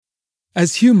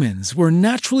As humans, we're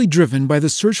naturally driven by the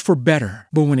search for better.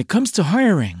 But when it comes to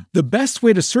hiring, the best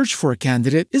way to search for a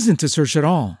candidate isn't to search at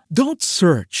all. Don't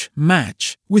search,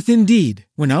 match with Indeed.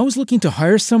 When I was looking to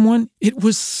hire someone, it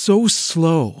was so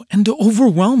slow and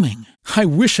overwhelming. I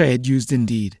wish I had used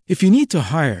Indeed. If you need to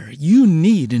hire, you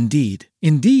need Indeed.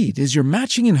 Indeed is your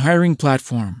matching and hiring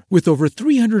platform with over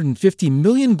 350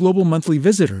 million global monthly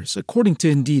visitors, according to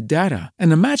Indeed data,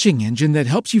 and a matching engine that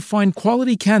helps you find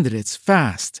quality candidates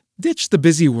fast. Ditch the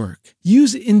busy work.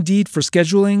 Use Indeed for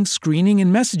scheduling, screening,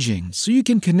 and messaging so you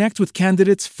can connect with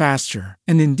candidates faster.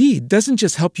 And Indeed doesn't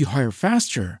just help you hire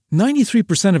faster.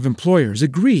 93% of employers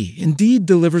agree Indeed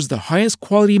delivers the highest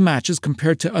quality matches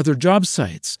compared to other job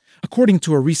sites, according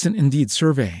to a recent Indeed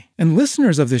survey. And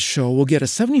listeners of this show will get a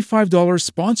 $75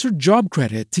 sponsored job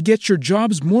credit to get your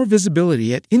jobs more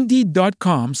visibility at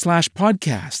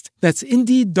Indeed.com/podcast. That's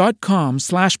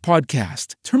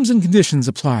Indeed.com/podcast. Terms and conditions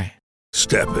apply.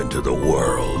 Step into the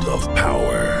world of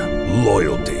power,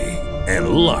 loyalty, and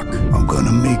luck. I'm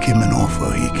gonna make him an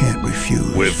offer he can't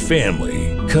refuse. With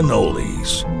family,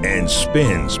 cannolis, and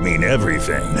spins mean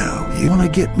everything. Now, you wanna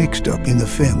get mixed up in the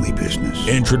family business.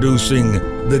 Introducing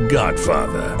The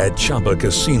Godfather at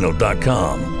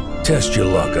ChumbaCasino.com. Test your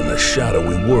luck in the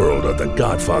shadowy world of The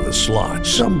Godfather slot.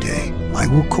 Someday, I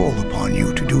will call upon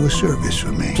you to do a service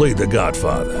for me. Play The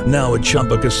Godfather, now at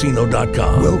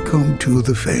ChumbaCasino.com. Welcome to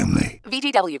the family.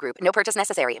 VGW Group. No purchase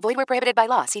necessary. Void where prohibited by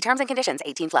law. See terms and conditions.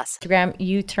 18+. Instagram,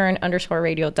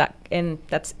 uturn_radio. And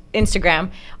that's Instagram.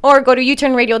 Or go to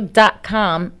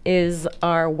uturnradio.com is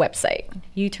our website.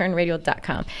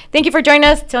 uturnradio.com. Thank you for joining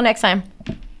us. Till next time.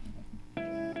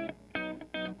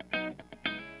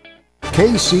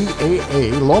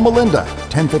 KCAA Loma Linda,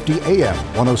 1050 AM,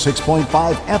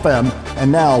 106.5 FM,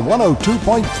 and now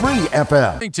 102.3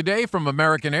 FM. Today from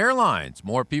American Airlines.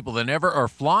 More people than ever are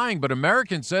flying, but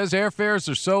American says airfares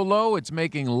are so low it's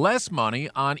making less money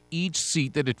on each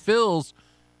seat that it fills,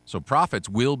 so profits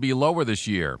will be lower this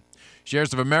year.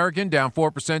 Shares of American down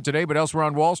 4% today, but elsewhere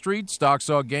on Wall Street, stocks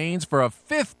saw gains for a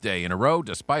fifth day in a row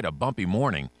despite a bumpy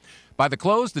morning. By the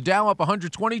close, the Dow up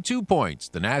 122 points,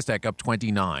 the Nasdaq up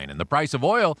 29, and the price of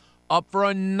oil up for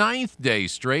a ninth day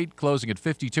straight, closing at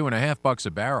 $52.50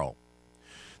 a barrel.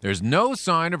 There's no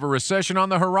sign of a recession on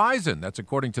the horizon. That's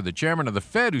according to the chairman of the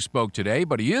Fed who spoke today,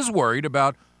 but he is worried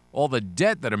about all the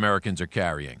debt that Americans are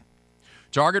carrying.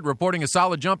 Target reporting a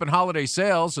solid jump in holiday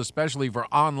sales, especially for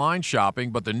online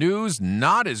shopping, but the news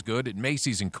not as good at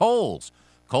Macy's and Kohl's.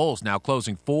 Kohl's now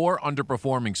closing 4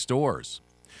 underperforming stores.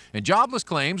 And jobless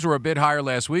claims were a bit higher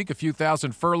last week. A few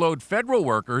thousand furloughed federal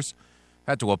workers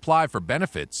had to apply for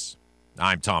benefits.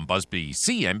 I'm Tom Busby,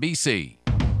 CNBC.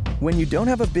 When you don't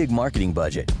have a big marketing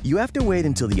budget, you have to wait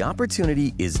until the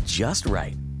opportunity is just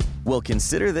right. Well,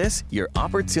 consider this your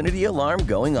opportunity alarm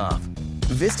going off.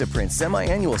 Vistaprint's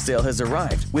semi-annual sale has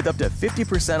arrived with up to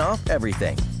 50% off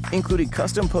everything, including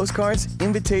custom postcards,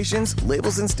 invitations,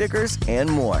 labels and stickers,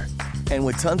 and more. And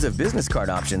with tons of business card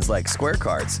options like Square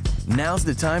Cards, now's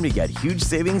the time to get huge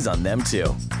savings on them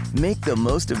too. Make the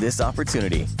most of this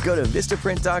opportunity. Go to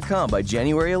Vistaprint.com by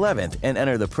January 11th and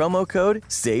enter the promo code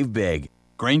SAVEBIG.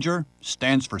 Grainger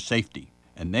stands for safety,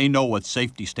 and they know what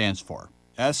safety stands for.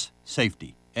 S,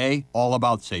 safety. A, all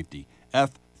about safety.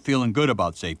 F, feeling good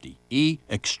about safety. E,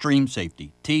 extreme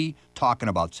safety. T, talking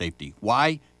about safety.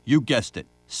 Y, you guessed it,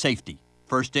 safety.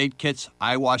 First aid kits,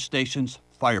 eye wash stations,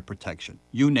 fire protection,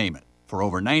 you name it. For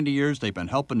over 90 years, they've been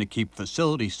helping to keep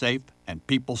facilities safe and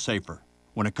people safer.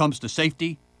 When it comes to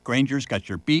safety, Grainger's got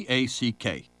your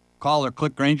BACK. Call or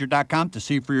click Grainger.com to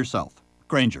see for yourself.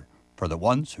 Grainger, for the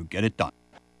ones who get it done.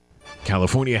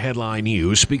 California headline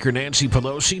news. Speaker Nancy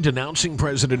Pelosi denouncing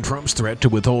President Trump's threat to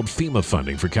withhold FEMA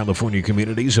funding for California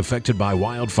communities affected by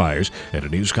wildfires. At a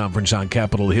news conference on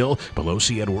Capitol Hill,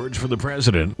 Pelosi had words for the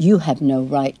president. You have no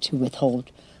right to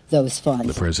withhold those funds.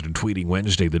 The president tweeting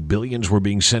Wednesday that billions were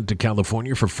being sent to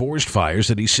California for forest fires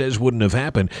that he says wouldn't have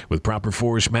happened with proper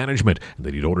forest management, and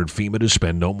that he'd ordered FEMA to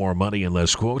spend no more money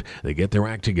unless, quote, they get their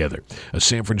act together. A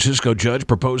San Francisco judge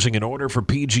proposing an order for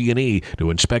PG&E to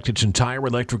inspect its entire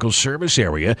electrical service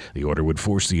area. The order would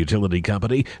force the utility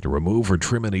company to remove or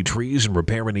trim any trees and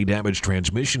repair any damaged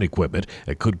transmission equipment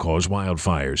that could cause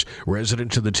wildfires.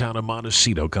 Residents of the town of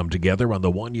Montecito come together on the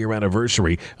one-year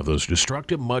anniversary of those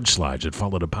destructive mudslides that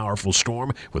followed a powerful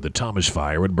storm where the Thomas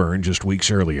Fire had burned just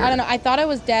weeks earlier. I don't know. I thought I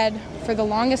was dead for the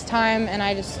longest time, and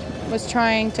I just was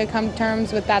trying to come to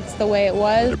terms with that's the way it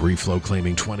was. The debris flow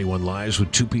claiming 21 lives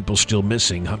with 2 people still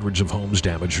missing, hundreds of homes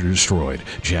damaged or destroyed.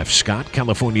 Jeff Scott,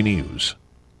 California News.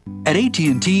 At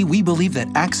AT&T, we believe that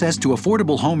access to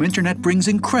affordable home internet brings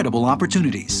incredible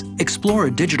opportunities. Explore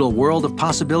a digital world of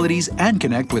possibilities and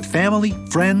connect with family,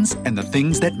 friends, and the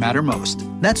things that matter most.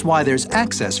 That's why there's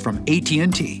access from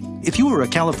AT&T. If you are a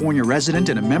California resident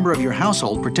and a member of your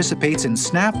household participates in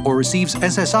SNAP or receives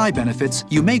SSI benefits,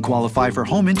 you may qualify for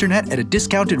home internet at a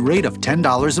discounted rate of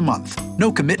 $10 a month.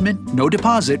 No commitment, no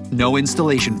deposit, no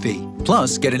installation fee.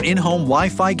 Plus, get an in-home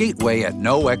Wi-Fi gateway at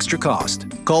no extra cost.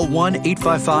 Call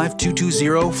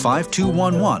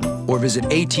 1-855-220-5211 or visit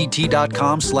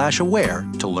att.com/aware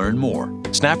to learn more.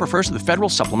 SNAP refers to the Federal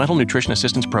Supplemental Nutrition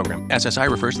Assistance Program. SSI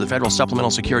refers to the Federal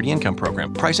Supplemental Security Income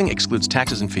Program. Pricing excludes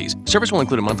taxes and fees. Service will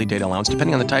include a monthly data allowance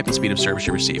depending on the type and speed of service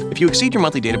you receive. If you exceed your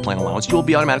monthly data plan allowance, you will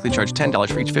be automatically charged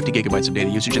 $10 for each 50 gigabytes of data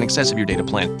usage in excess of your data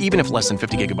plan, even if less than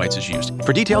 50 gigabytes is used.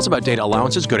 For details about data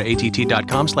allowances, go to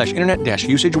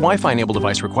att.com/internet-usage. Wi-Fi enabled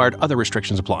device required. Other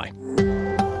restrictions apply.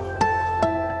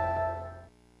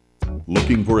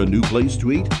 Looking for a new place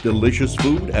to eat? Delicious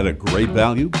food at a great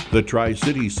value? The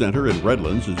Tri-City Center in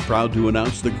Redlands is proud to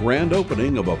announce the grand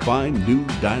opening of a fine new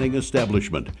dining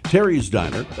establishment. Terry's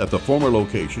Diner, at the former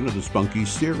location of the Spunky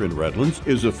Steer in Redlands,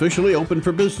 is officially open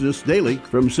for business daily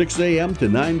from 6 a.m. to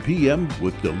 9 p.m.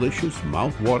 with delicious,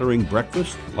 mouth-watering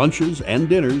breakfast, lunches, and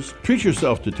dinners. Treat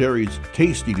yourself to Terry's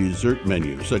tasty dessert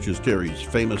menu, such as Terry's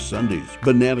famous sundaes,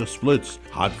 banana splits,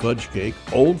 hot fudge cake,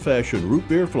 old-fashioned root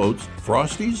beer floats,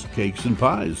 frosties, cakes, and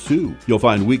pies, too. You'll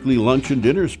find weekly lunch and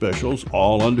dinner specials,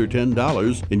 all under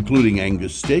 $10, including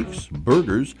Angus steaks,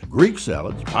 burgers, Greek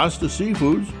salads, pasta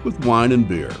seafoods, with wine and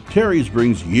beer. Terry's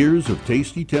brings years of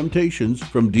tasty temptations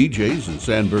from DJs in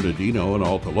San Bernardino and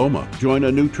Alta Loma. Join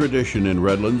a new tradition in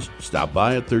Redlands. Stop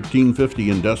by at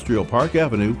 1350 Industrial Park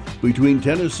Avenue between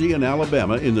Tennessee and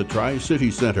Alabama in the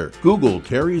Tri-City Center. Google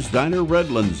Terry's Diner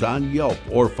Redlands on Yelp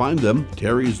or find them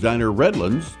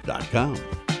terrysdinerredlands.com.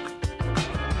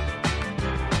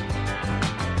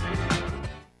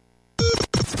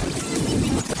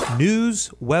 News,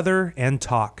 weather, and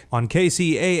talk on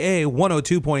KCAA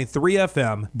 102.3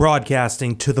 FM,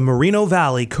 broadcasting to the Moreno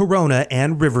Valley, Corona,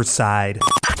 and Riverside.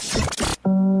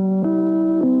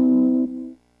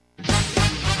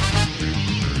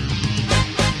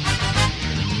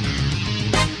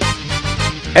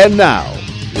 And now,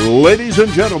 ladies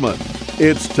and gentlemen,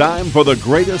 it's time for the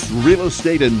greatest real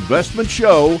estate investment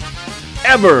show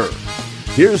ever.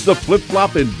 Here's the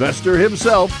flip-flop investor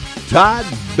himself, Todd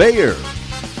Bayer.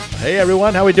 Hey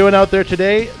everyone, how we doing out there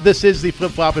today? This is the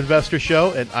Flip Flop Investor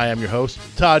Show, and I am your host,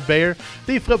 Todd Bayer,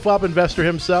 the Flip Flop Investor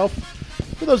himself.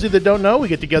 For those of you that don't know, we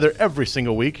get together every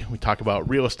single week. We talk about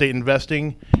real estate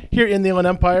investing here in the Inland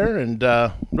Empire, and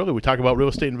really we talk about real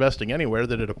estate investing anywhere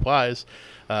that it applies.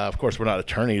 Of course, we're not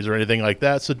attorneys or anything like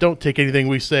that, so don't take anything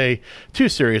we say too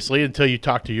seriously until you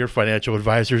talk to your financial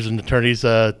advisors and attorneys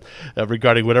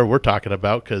regarding whatever we're talking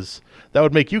about, because that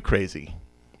would make you crazy.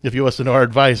 If you listen to our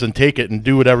advice and take it and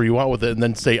do whatever you want with it and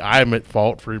then say I'm at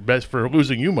fault for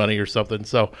losing you money or something.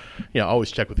 So,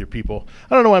 always check with your people.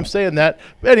 I don't know why I'm saying that.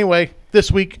 But anyway,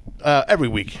 this week, every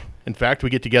week, in fact, we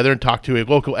get together and talk to a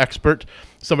local expert,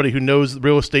 somebody who knows the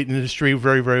real estate industry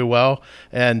very, very well.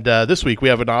 And this week we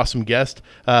have an awesome guest,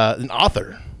 an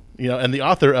author. And the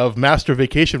author of Master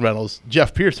Vacation Rentals,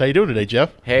 Jeff Pierce. How you doing today, Jeff?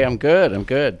 Hey, I'm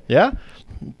good. Yeah?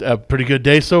 A pretty good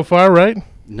day so far, right?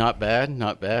 Not bad.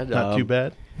 Not too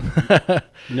bad.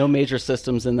 No major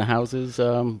systems in the houses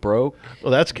broke. Well,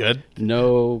 that's good.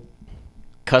 No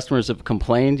customers have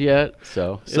complained yet,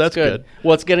 so that's good.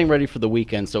 Well, it's getting ready for the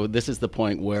weekend, so this is the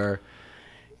point where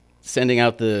sending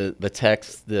out the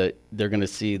text that they're going to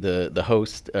see the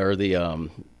host or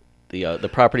the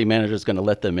property manager is going to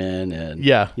let them in, and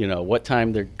what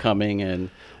time they're coming and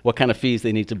what kind of fees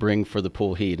they need to bring for the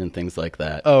pool heat and things like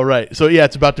that. Oh, right. So,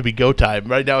 it's about to be go time.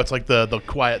 Right now it's like the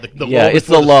quiet, the lull. Yeah, it's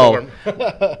the lull.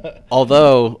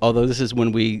 although this is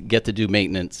when we get to do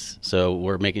maintenance, so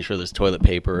we're making sure there's toilet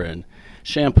paper and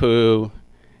shampoo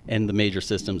and the major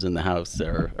systems in the house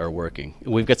are working.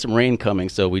 We've got some rain coming,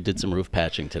 so we did some roof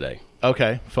patching today.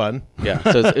 Okay, fun. Yeah,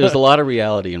 so there's a lot of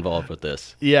reality involved with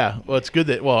this. Yeah, well, it's good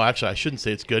that, actually, I shouldn't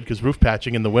say it's good because roof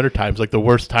patching in the wintertime is like the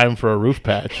worst time for a roof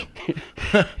patch.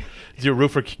 Is your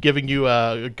roofer giving you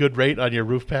a good rate on your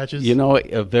roof patches?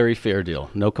 A very fair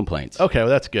deal. No complaints. Okay, well,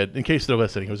 that's good. In case they're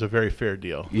listening, it was a very fair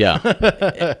deal. Yeah.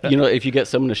 If you get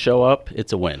someone to show up,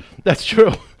 it's a win. That's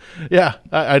true. Yeah,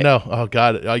 I know. Oh,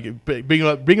 God.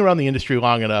 Being around the industry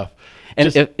long enough.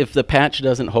 And if the patch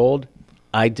doesn't hold,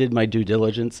 I did my due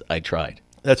diligence. I tried.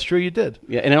 That's true. You did.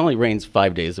 Yeah, and it only rains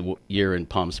 5 days a year in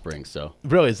Palm Springs. So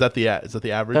really, is that the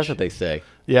average? That's what they say.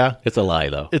 Yeah, it's a lie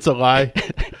though. It's a lie.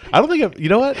 I don't think. You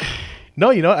know what? No,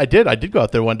 I did. I did go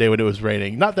out there one day when it was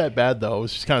raining. Not that bad though. It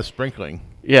was just kind of sprinkling.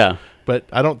 Yeah. But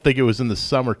I don't think it was in the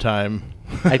summertime.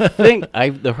 I think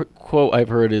the quote I've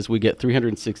heard is we get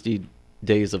 360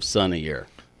 days of sun a year.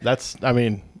 That's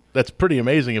pretty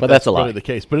amazing if But that's that's a really lie. the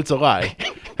case. But it's a lie.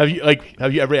 Have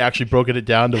you ever actually broken it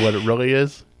down to what it really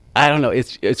is? I don't know.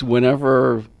 It's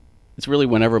really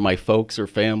whenever my folks or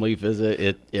family visit,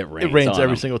 it rains. It rains on every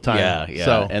them. single time. Yeah.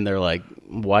 So- And they're like,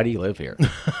 "Why do you live here?"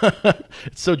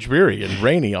 It's so dreary and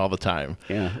rainy all the time.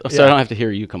 Yeah. So I don't have to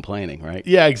hear you complaining, right?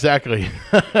 Yeah, exactly.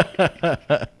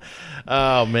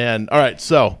 Oh, man. All right.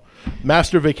 So,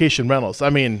 Master Vacation Rentals. I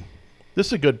mean, this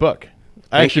is a good book.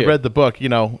 I Thank actually you. read the book,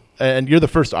 and you're the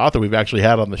first author we've actually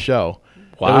had on the show.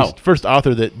 Wow. At least first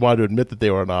author that wanted to admit that they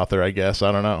were an author, I guess.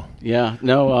 I don't know. Yeah.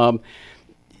 No.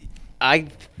 I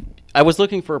was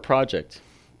looking for a project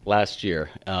last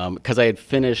year because I had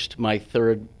finished my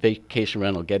third vacation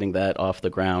rental, getting that off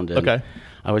the ground. And Okay.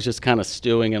 I was just kind of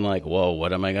stewing and like, whoa,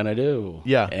 what am I going to do?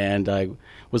 Yeah. And I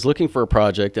was looking for a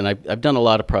project, and I've done a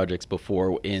lot of projects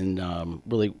before in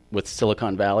really with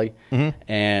Silicon Valley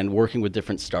and working with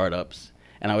different startups.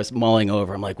 And I was mulling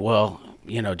over. I'm like, well,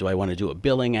 do I want to do a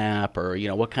billing app, or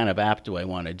what kind of app do I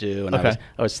want to do? And Okay.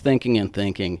 I was thinking,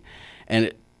 and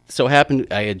it so happened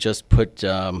I had just put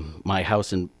my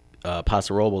house in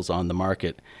Paso Robles on the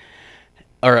market,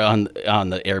 or on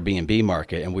the Airbnb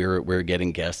market, and we were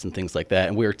getting guests and things like that,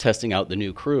 and we were testing out the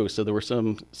new crew. So there were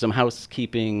some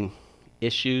housekeeping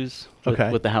issues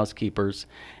with the housekeepers,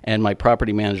 and my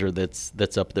property manager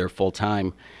that's up there full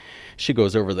time. She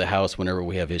goes over the house whenever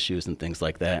we have issues and things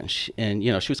like that, and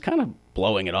she was kind of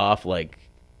blowing it off like,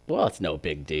 well, it's no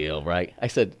big deal, right? I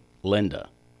said, Linda,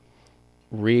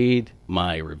 read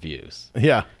my reviews.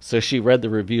 Yeah. So she read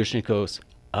the review. She goes,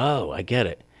 oh, I get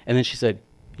it. And then she said,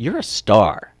 you're a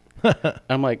star.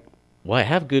 I'm like, well, I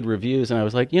have good reviews. And I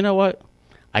was like, you know what?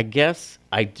 I guess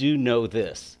I do know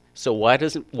this. So why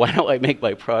don't I make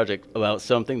my project about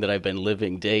something that I've been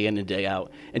living day in and day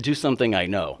out, and do something I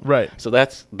know? Right. So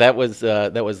that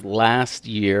was last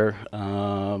year,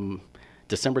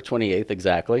 December 28th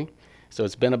exactly. So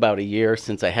it's been about a year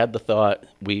since I had the thought.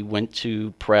 We went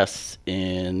to press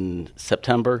in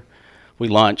September. We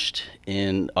launched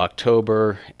in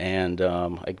October, and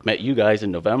I met you guys in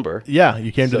November. Yeah,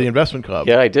 you came to the investment club.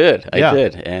 Yeah, I did. Yeah. I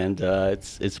did, and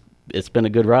it's been a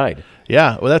good ride.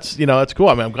 Yeah, well, that's cool.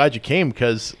 I mean, I'm glad you came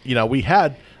because we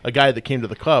had a guy that came to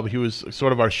the club. He was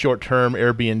sort of our short-term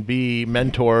Airbnb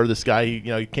mentor. This guy,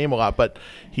 he came a lot, but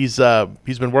he's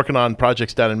been working on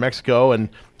projects down in Mexico and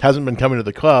hasn't been coming to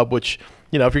the club. Which,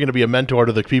 if you're going to be a mentor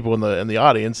to the people in the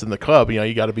audience in the club,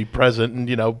 you got to be present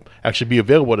and actually be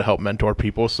available to help mentor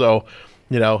people. So,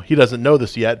 he doesn't know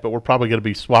this yet, but we're probably going to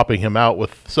be swapping him out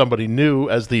with somebody new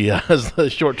as the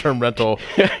short-term rental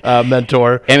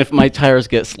mentor. And if my tires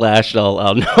get slashed,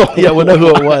 I'll know. Yeah, we'll know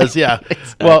who it was. Yeah.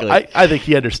 Exactly. Well, I think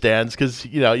he understands because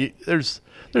there's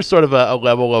sort of a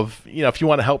level of if you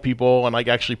want to help people and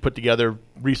actually put together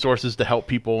resources to help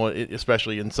people,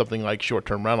 especially in something like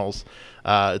short-term rentals,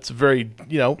 it's a very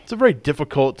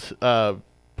difficult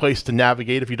place to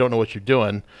navigate if you don't know what you're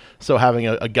doing. So having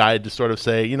a guide to sort of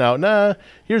say, nah,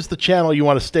 here's the channel you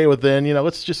want to stay within,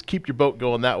 let's just keep your boat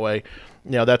going that way.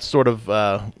 That's sort of,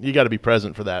 you got to be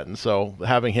present for that. And so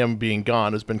having him being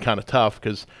gone has been kind of tough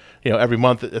because, every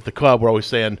month at the club, we're always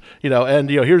saying,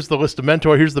 here's the list of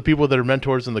mentors. Here's the people that are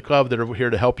mentors in the club that are here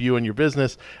to help you in your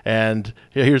business. And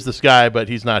here's this guy, but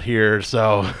he's not here.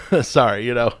 So sorry,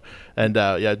 and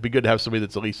it'd be good to have somebody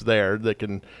that's at least there that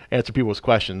can answer people's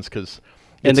questions because,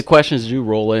 and the questions do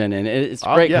roll in, and it's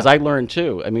great because yeah. I learn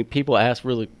too. I mean, people ask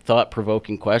really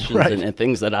thought-provoking questions Right. and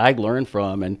things that I learn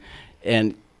from,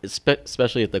 and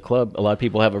especially at the club, a lot of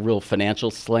people have a real financial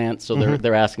slant, so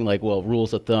they're asking like, well,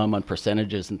 rules of thumb on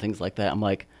percentages and things like that. I'm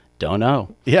like, don't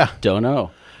know. Yeah, don't know.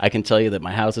 I can tell you that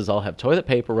my houses all have toilet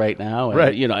paper right now, and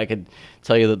right. I could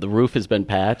tell you that the roof has been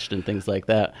patched and things like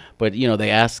that. But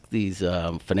they ask these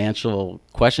financial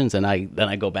questions, and then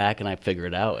I go back and I figure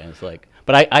it out, and it's like.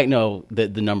 But I know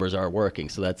that the numbers are working,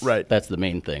 so that's right. That's the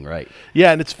main thing, right?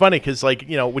 Yeah, and it's funny because,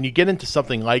 when you get into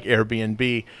something like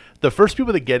Airbnb, the first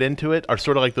people that get into it are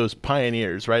sort of like those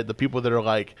pioneers, right? The people that are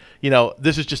like,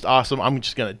 this is just awesome. I'm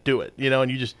just going to do it,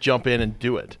 and you just jump in and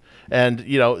do it. And,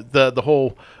 the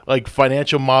whole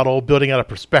financial model, building out a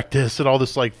prospectus and all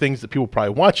this things that people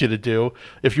probably want you to do.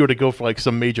 If you were to go for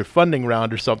some major funding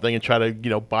round or something and try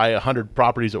to, buy 100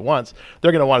 properties at once,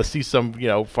 they're going to want to see some,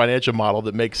 financial model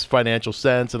that makes financial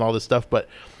sense and all this stuff. But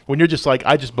when you're just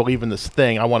I just believe in this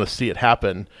thing, I want to see it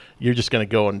happen, you're just going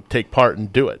to go and take part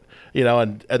and do it.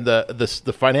 And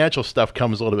the financial stuff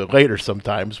comes a little bit later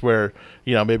sometimes where,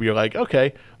 maybe you're like,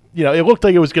 okay, it looked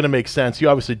like it was going to make sense. You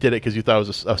obviously did it because you thought it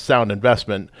was a sound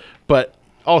investment, but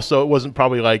also it wasn't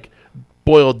probably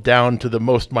boiled down to the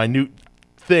most minute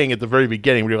thing at the very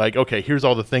beginning where you're like, okay, here's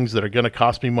all the things that are going to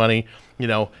cost me money. You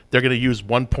know, they're going to use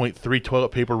 1.3 toilet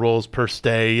paper rolls per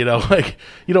stay. You know, like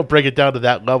you don't break it down to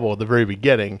that level at the very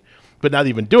beginning. But now that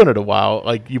you've been doing it a while,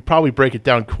 like you probably break it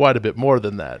down quite a bit more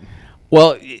than that.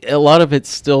 Well, a lot of it's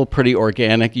still pretty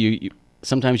organic. You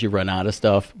sometimes you run out of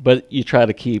stuff, but you try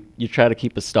to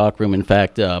keep a stock room. In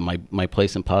fact, my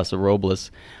place in Paso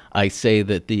Robles, I say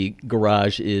that the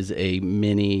garage is a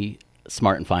mini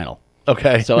Smart and Final.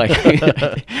 Okay. So I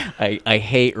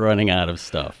hate running out of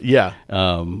stuff. Yeah.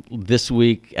 This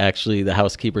week, actually, the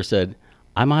housekeeper said,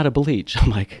 "I'm out of bleach." I'm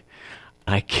like,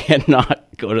 I cannot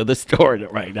go to the store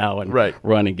right now and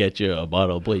run and get you a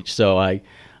bottle of bleach. So I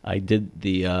did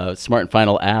the Smart and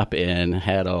Final app and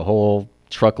had a whole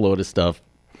truckload of stuff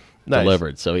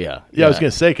delivered. So yeah. I was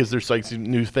gonna say because there's like some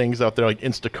new things out there like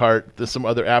Instacart. There's some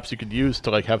other apps you could use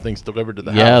to like have things delivered to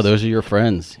the house. Yeah, those are your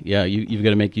friends. Yeah, you've got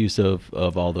to make use of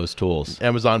all those tools.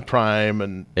 Amazon Prime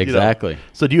and exactly. You know.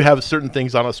 So do you have certain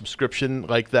things on a subscription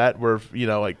like that where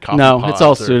like coffee No, pots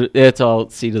it's all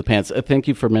seat of the pants. Thank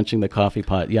you for mentioning the coffee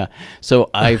pot. Yeah. So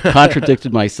I've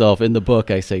contradicted myself in the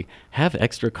book. I say have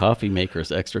extra coffee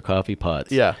makers, extra coffee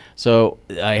pots. Yeah. So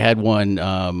I had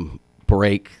one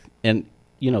break and.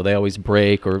 You know, they always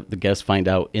break or the guests find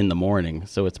out in the morning.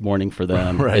 So it's morning for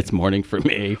them. It's morning for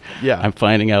me. Yeah. I'm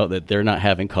finding out that they're not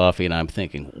having coffee and I'm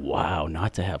thinking, wow,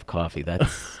 not to have coffee.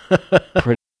 That's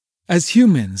pretty. As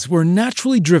humans, we're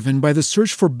naturally driven by the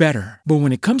search for better. But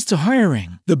when it comes to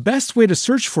hiring, the best way to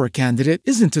search for a candidate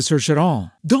isn't to search at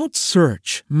all. Don't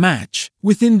search, match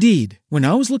with Indeed. When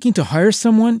I was looking to hire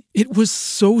someone, it was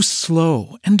so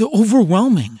slow and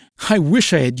overwhelming. I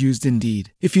wish I had used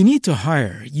Indeed. If you need to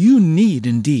hire, you need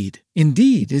Indeed.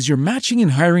 Indeed is your matching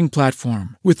and hiring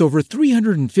platform with over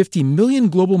 350 million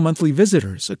global monthly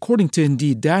visitors, according to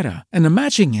Indeed data, and a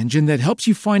matching engine that helps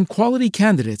you find quality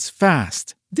candidates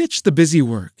fast. Ditch the busy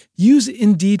work. Use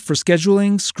Indeed for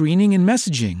scheduling, screening, and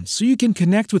messaging so you can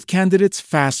connect with candidates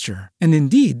faster. And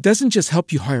Indeed doesn't just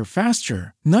help you hire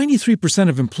faster. 93%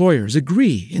 of employers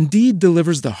agree Indeed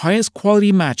delivers the highest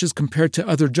quality matches compared to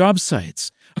other job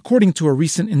sites, according to a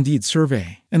recent Indeed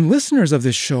survey. And listeners of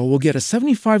this show will get a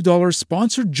 $75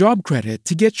 sponsored job credit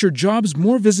to get your jobs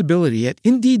more visibility at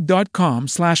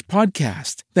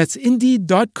Indeed.com/podcast. That's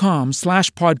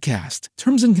Indeed.com/podcast.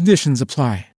 Terms and conditions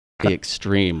apply. The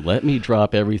extreme. Let me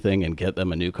drop everything and get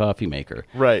them a new coffee maker.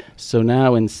 Right. So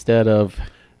now instead of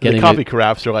getting the coffee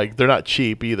carafes are like, they're not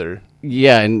cheap either.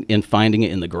 Yeah, and finding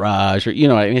it in the garage or, I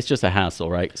mean, it's just a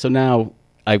hassle, right? So now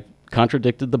I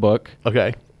contradicted the book.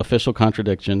 Okay. Official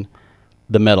contradiction.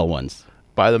 The metal ones.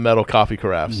 Buy the metal coffee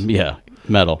carafes. Yeah,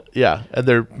 metal. Yeah,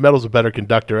 and metal's a better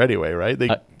conductor anyway, right? They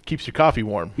keeps your coffee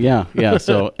warm. Yeah.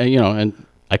 So, and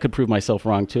I could prove myself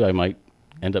wrong too. I might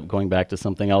end up going back to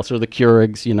something else or the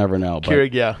Keurigs. You never know.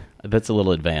 Keurig, yeah. That's a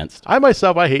little advanced. I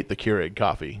hate the Keurig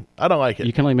coffee. I don't like it.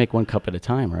 You can only make one cup at a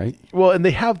time, right? Well, and they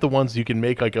have the ones you can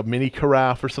make like a mini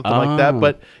carafe or something like that.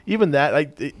 But even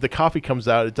that, the coffee comes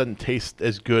out, it doesn't taste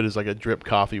as good as like a drip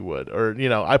coffee would. Or,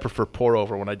 I prefer pour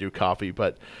over when I do coffee,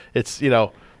 but it's,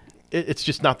 it's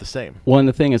just not the same. Well, and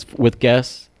the thing is with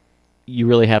guests, you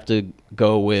really have to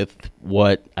go with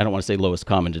what, I don't want to say lowest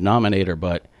common denominator,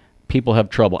 but people have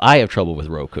trouble. I have trouble with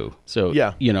Roku. So,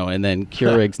 yeah. And then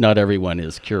Keurigs, not everyone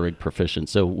is Keurig proficient.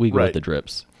 So we go with the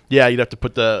drips. Yeah, you'd have to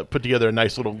put together a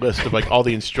nice little list of like all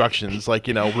the instructions, like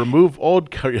remove old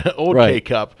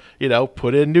K-cup,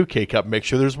 put in new K-cup, make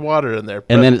sure there's water in there,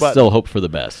 and then it's still hope for the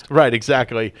best. Right,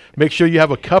 exactly. Make sure you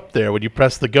have a cup there when you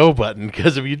press the go button,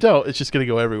 because if you don't, it's just going to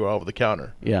go everywhere over the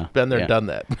counter. Yeah, been there, done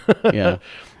that. Yeah.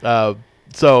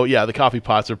 So yeah, the coffee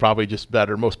pots are probably just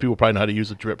better. Most people probably know how to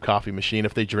use a drip coffee machine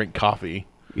if they drink coffee.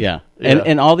 Yeah.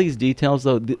 And all these details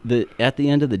though, at the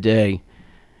end of the day,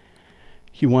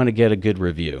 you want to get a good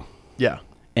review. Yeah.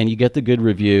 And you get the good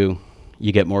review,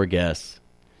 you get more guests.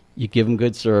 You give them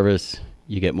good service,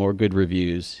 you get more good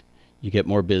reviews, you get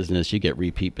more business, you get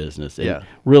repeat business. And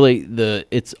really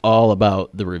it's all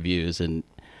about the reviews. And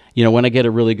when I get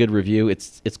a really good review,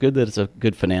 it's good that it's a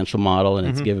good financial model and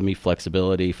it's given me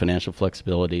financial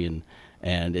flexibility,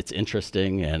 and it's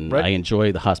interesting, and I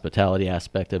enjoy the hospitality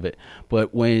aspect of it.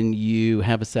 But when you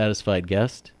have a satisfied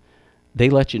guest, they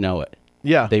let you know it.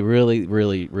 Yeah. They really,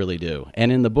 really, really do.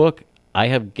 And in the book, I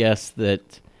have guests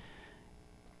that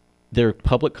their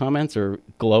public comments are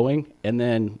glowing, and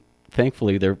then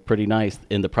thankfully they're pretty nice.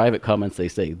 In the private comments, they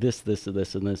say this, and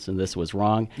this, and this was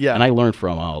wrong. Yeah. And I learned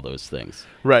from all those things.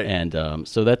 Right. And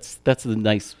so that's the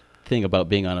nice thing about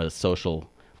being on a social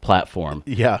platform.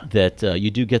 Yeah. That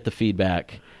you do get the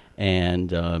feedback,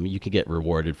 and you can get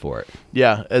rewarded for it.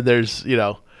 Yeah. And there's,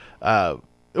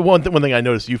 one thing I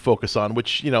noticed you focus on,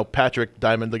 which, Patrick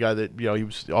Diamond, the guy that, he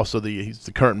was also he's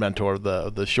the current mentor of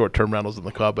the short-term rentals in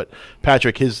the club, but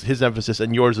Patrick, his emphasis,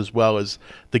 and yours as well, is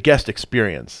the guest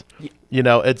experience.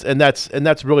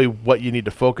 That's really what you need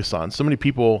to focus on. So many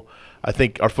people, I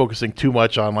think, are focusing too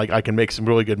much on, like, I can make some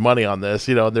really good money on this.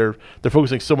 They're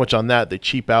focusing so much on that, they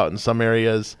cheap out in some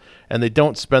areas, and they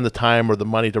don't spend the time or the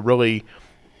money to really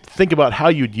think about how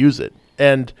you'd use it.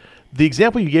 And the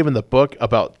example you gave in the book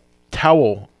about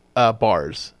towel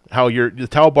bars, how the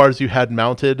towel bars you had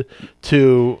mounted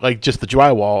to, like, just the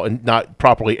drywall and not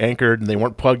properly anchored, and they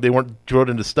weren't plugged, they weren't drilled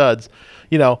into studs.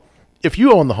 If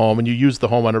you own the home and you use the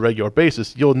home on a regular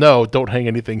basis, you'll know, don't hang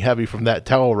anything heavy from that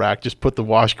towel rack. Just put the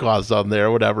washcloths on there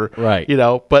or whatever. Right.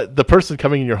 But the person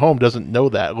coming in your home doesn't know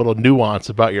that little nuance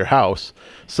about your house.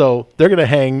 So they're going to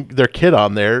hang their kid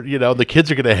on there. The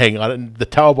kids are going to hang on it, and the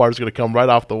towel bar is going to come right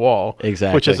off the wall.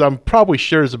 Exactly. Which is, I'm probably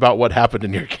sure, is about what happened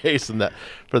in your case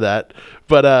for that.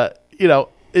 But,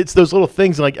 it's those little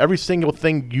things, like every single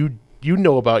thing you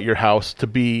know about your house to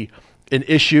be an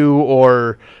issue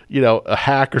or, a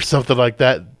hack or something like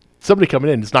that, somebody coming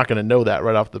in is not going to know that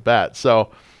right off the bat.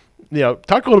 So,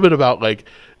 talk a little bit about, like,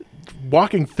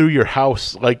 walking through your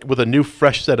house, like, with a new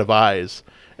fresh set of eyes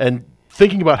and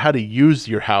thinking about how to use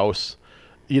your house,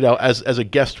 as a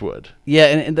guest would. Yeah,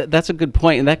 and that's a good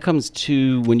point. And that comes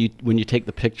to when you take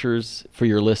the pictures for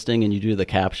your listing and you do the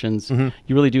captions, Mm-hmm.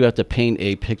 you really do have to paint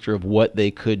a picture of what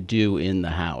they could do in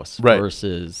the house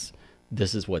versus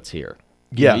this is what's here.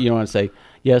 Yeah. You don't want to say,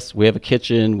 yes, we have a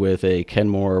kitchen with a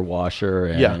Kenmore washer.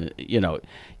 And, you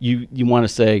want to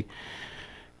say,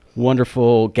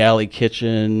 wonderful galley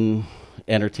kitchen,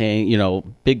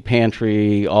 big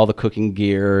pantry, all the cooking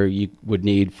gear you would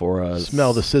need for a...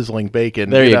 Smell the sizzling bacon.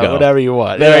 There you go. Whatever you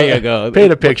want. There you go.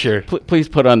 Paint a picture. Please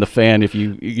put on the fan if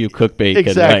you cook bacon.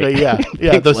 Exactly, right?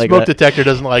 yeah. The smoke detector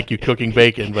doesn't like you cooking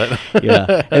bacon, but...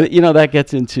 Yeah. And, that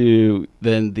gets into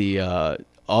then the...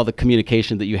 all the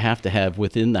communication that you have to have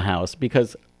within the house,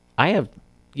 because I have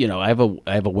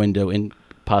a window in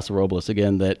Paso Robles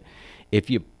again that if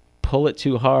you pull it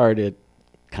too hard, it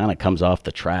kind of comes off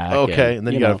the track. Okay, and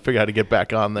then you got to figure out how to get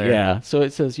back on there. Yeah, so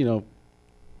it says,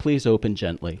 please open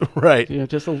gently. Right.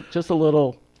 Just a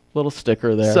little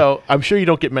sticker there. So I'm sure you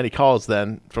don't get many calls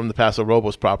then from the Paso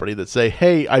Robles property that say,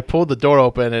 "Hey, I pulled the door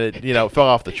open and it fell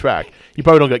off the track." You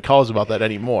probably don't get calls about that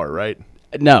anymore, right?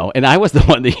 No, and I was the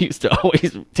one that used to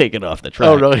always take it off the track.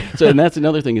 Oh, really? So, and that's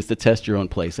another thing, is to test your own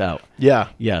place out. Yeah.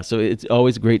 Yeah, so it's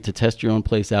always great to test your own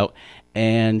place out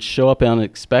and show up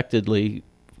unexpectedly.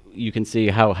 You can see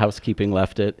how housekeeping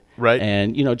left it. Right.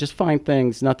 And, just find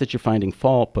things, not that you're finding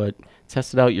fault, but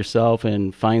test it out yourself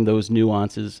and find those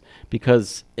nuances,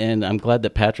 because, and I'm glad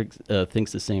that Patrick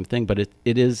thinks the same thing, but it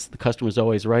is, the customer's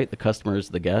always right. The customer is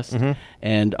the guest. Mm-hmm.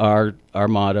 And our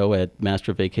motto at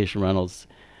Master of Vacation Rentals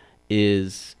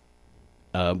is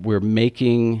we're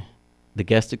making the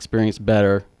guest experience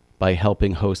better by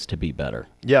helping hosts to be better.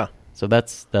 Yeah. So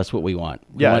that's what we want.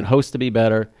 We Yeah. want hosts to be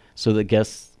better so the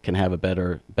guests can have a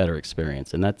better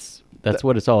experience. And that's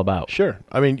what it's all about. Sure.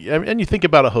 I mean, and you think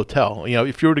about a hotel.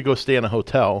 If you were to go stay in a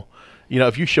hotel,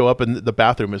 if you show up and the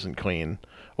bathroom isn't clean,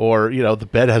 or the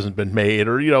bed hasn't been made,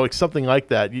 or like something like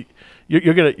that,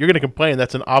 you're gonna complain.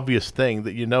 That's an obvious thing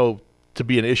that to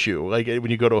be an issue, like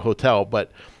when you go to a hotel.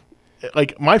 But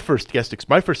like my first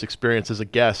experience as a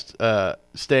guest,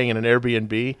 staying in an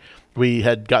Airbnb, we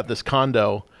had got this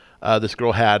condo. This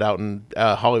girl had out in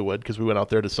Hollywood, because we went out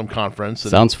there to some conference.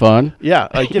 And, sounds fun. Yeah,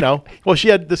 like well, she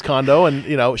had this condo, and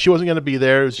she wasn't going to be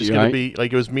there. It was just going to be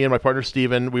like, it was me and my partner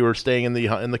Steven. We were staying in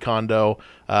the condo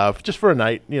just for a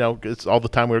night. It's all the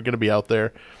time we were going to be out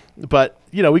there. But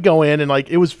we go in, and like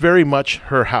it was very much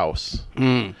her house. You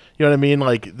know what I mean?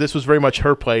 Like this was very much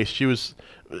her place. She was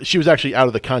actually out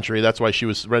of the country. That's why she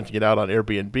was renting it out on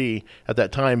Airbnb at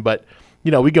that time. But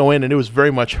we go in, and it was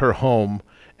very much her home.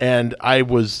 And I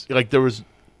was like, there was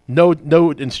no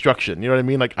instruction. You know what I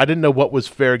mean? Like I didn't know what was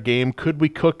fair game. Could we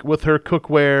cook with her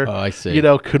cookware? Oh, I see.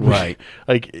 Could we?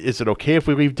 Like, is it okay if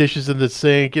we leave dishes in the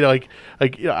sink?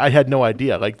 I had no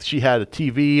idea. Like she had a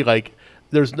TV. Like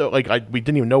there's no we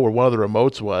didn't even know where one of the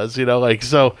remotes was.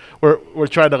 So we're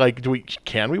trying to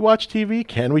can we watch TV?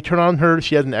 Can we turn on her?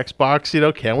 She had an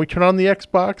Xbox. Can we turn on the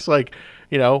Xbox?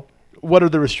 What are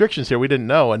the restrictions here? We didn't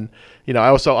know. And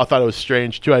I thought it was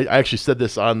strange too. I actually said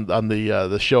this on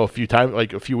the show a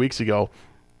few weeks ago.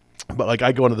 But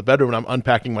I go into the bedroom and I'm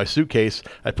unpacking my suitcase.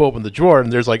 I pull open the drawer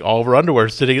and there's all of her underwear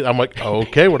sitting. I'm like,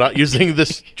 okay, we're not using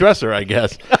this dresser, I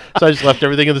guess. So I just left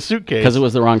everything in the suitcase. Because it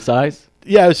was the wrong size?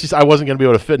 Yeah, it's just I wasn't going to be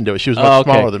able to fit into it. She was much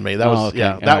smaller than me. That was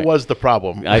okay. that was the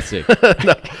problem. I see.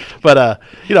 No, but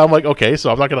you know, I'm like, okay,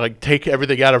 so I'm not going to like take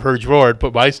everything out of her drawer and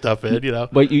put my stuff in, you know.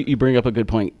 But you bring up a good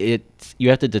point. You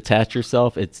have to detach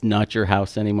yourself. It's not your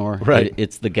house anymore. Right.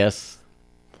 It's the guests.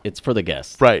 It's for the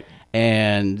guests. Right.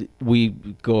 And we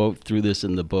go through this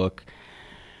in the book.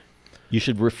 You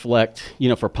should reflect, you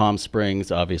know, for Palm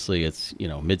Springs, obviously it's, you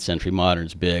know, mid-century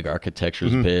modern's big,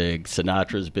 architecture's big,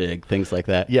 Sinatra's big, things like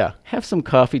that. Yeah. Have some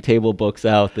coffee table books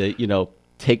out that, you know,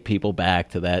 take people back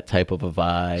to that type of a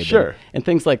vibe. Sure. And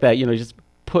things like that, you know, just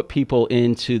put people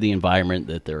into the environment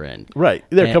that they're in. Right.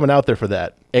 They're coming out there for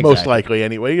that. Exactly. Most likely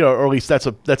anyway, you know, or at least that's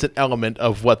an element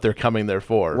of what they're coming there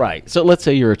for. Right. So let's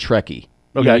say you're a Trekkie.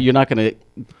 Okay. You know, you're not going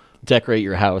to decorate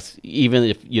your house, even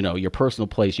if, you know, your personal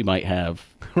place, you might have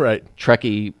right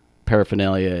Trekkie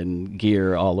paraphernalia and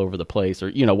gear all over the place, or,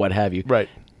 you know, what have you. Right.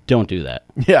 Don't do that.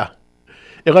 Yeah.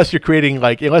 Unless you're creating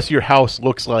unless your house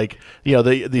looks like, you know,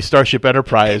 the Starship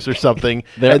Enterprise or something.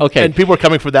 And people are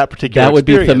coming for that particular That would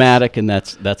experience. be thematic, and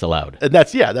that's allowed. And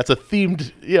that's a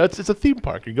themed, it's a theme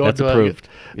park. You're going That's to approved.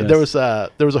 Yes. Yes.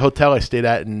 There was a hotel I stayed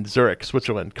at in Zurich,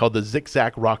 Switzerland, called the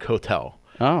Zigzag Rock Hotel.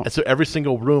 Oh. And so every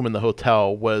single room in the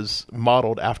hotel was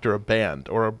modeled after a band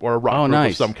or a rock group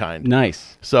of some kind.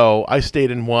 Nice. So I stayed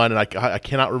in one, and I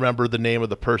cannot remember the name of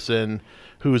the person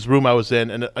whose room I was in.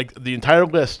 And the entire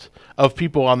list of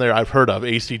people on there I've heard of,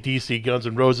 AC/DC, Guns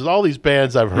N' Roses, all these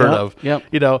bands I've heard of. Yep.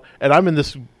 You know, and I'm in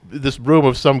this room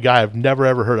of some guy I've never,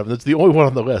 ever heard of. And it's the only one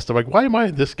on the list. I'm like, why am I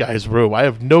in this guy's room? I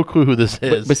have no clue who this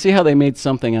is. But see how they made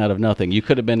something out of nothing. You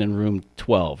could have been in room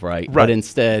 12, right? Right. But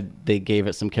instead, they gave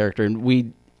it some character.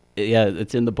 And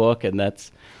it's in the book, and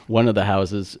that's one of the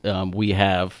houses. We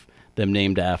have them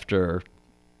named after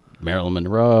Marilyn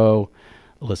Monroe,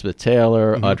 Elizabeth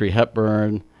Taylor, Audrey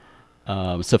Hepburn,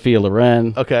 Sophia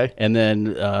Loren. Okay. And then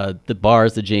the bar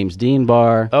is the James Dean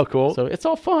bar. Oh, cool. So it's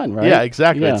all fun, right? Yeah,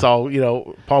 exactly. Yeah. It's all, you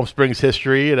know, Palm Springs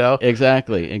history, you know.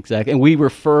 Exactly. And we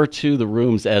refer to the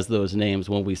rooms as those names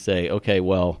when we say, okay,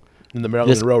 well, in the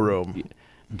Marilyn Monroe room,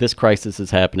 this crisis is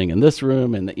happening in this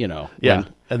room, and, you know. Yeah.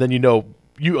 And then, you know,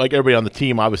 you, like everybody on the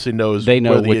team, obviously knows They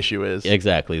know where the which- issue is.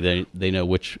 Exactly. They know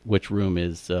which room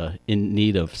is in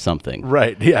need of something.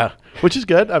 Right. Yeah. Which is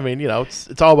good. I mean, you know,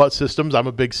 it's all about systems. I'm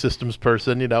a big systems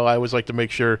person. You know, I always like to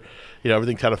make sure, you know,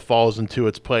 everything kind of falls into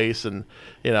its place. And,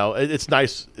 you know, it's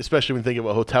nice, especially when you think of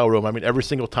a hotel room. I mean, every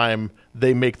single time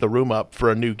they make the room up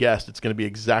for a new guest, it's going to be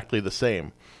exactly the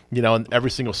same. You know, and every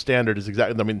single standard is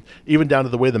exactly, I mean, even down to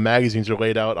the way the magazines are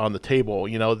laid out on the table,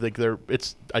 you know,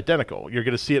 it's identical. You're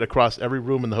going to see it across every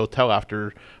room in the hotel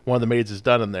after one of the maids is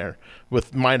done in there,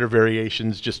 with minor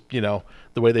variations, just, you know,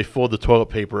 the way they fold the toilet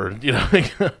paper, you know,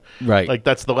 Right. Like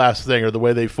that's the last thing, or the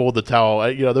way they fold the towel.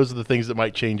 You know, those are the things that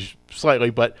might change slightly,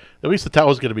 but at least the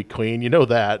towel is going to be clean. You know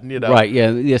that, you know. Right,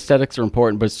 yeah, the aesthetics are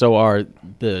important, but so are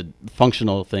the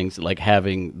functional things, like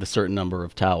having the certain number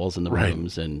of towels in the Right.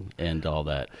 rooms and all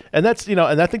that. And that's, you know,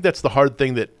 and I think that's the hard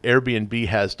thing that Airbnb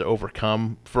has to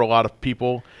overcome for a lot of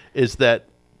people, is that,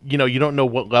 you know, you don't know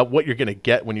what you're going to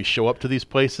get when you show up to these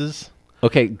places.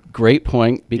 Okay, great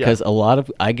point, because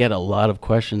I get a lot of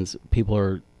questions. People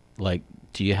are like,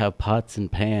 do you have pots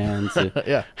and pans?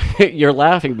 Yeah. You're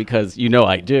laughing because you know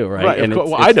I do, right? Right, of course.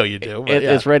 Well, I know you do, but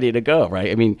yeah. It's ready to go, right?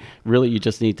 I mean, really, you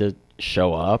just need to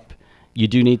show up. You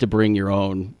do need to bring your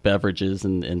own beverages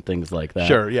and things like that.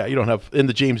 Sure, yeah. You don't have, in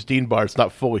the James Dean bar, it's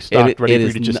not fully stocked, ready for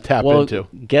you to just tap into.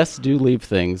 Guests do leave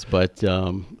things, but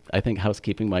I think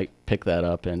housekeeping might pick that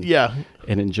up and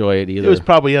enjoy it either. It was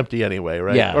probably empty anyway,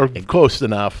 right? Yeah. Or close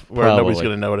enough where nobody's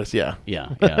going to notice, yeah.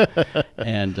 Yeah.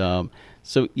 And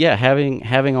so, yeah,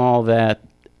 having all that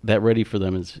ready for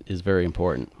them is very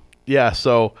important. Yeah,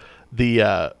 so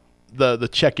the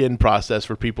check-in process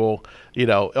for people, you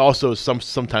know, also is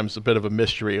sometimes a bit of a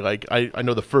mystery. Like I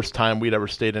know the first time we'd ever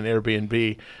stayed in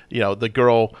Airbnb, you know, the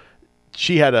girl,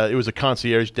 it was a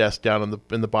concierge desk down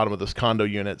in the bottom of this condo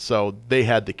unit, so they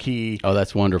had the key. Oh,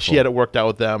 that's wonderful. She had it worked out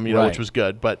with them, you know, Right. which was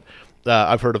good. But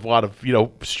I've heard of a lot of, you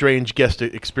know, strange guest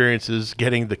experiences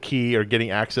getting the key or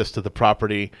getting access to the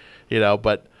property, you know.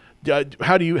 But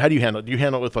how do you handle it? Do you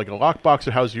handle it with like a lockbox,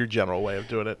 or how's your general way of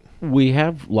doing it? We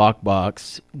have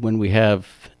lockbox when we have.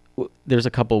 There's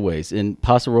a couple ways. In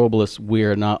Paso Robles,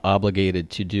 we're not obligated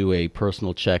to do a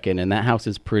personal check-in, and that house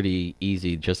is pretty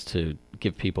easy just to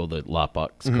give people the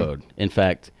lockbox code. In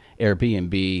fact,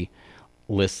 Airbnb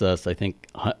lists us, I think,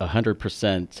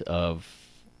 100% of,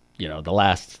 you know, the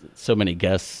last so many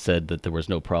guests said that there was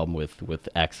no problem with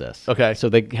access. Okay. So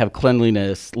they have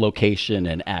cleanliness, location,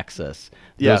 and access.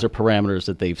 Yeah. Those are parameters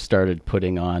that they've started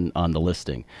putting on the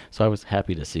listing. So I was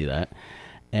happy to see that.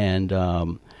 And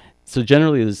so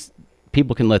generally,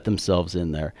 people can let themselves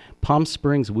in there. Palm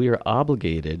Springs, we are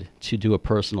obligated to do a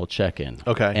personal check-in.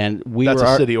 Okay. And That's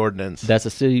a city ordinance. That's a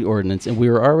city ordinance. And we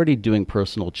were already doing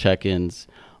personal check-ins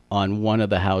on one of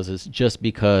the houses just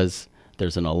because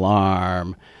there's an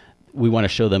alarm. We want to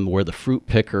show them where the fruit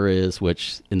picker is,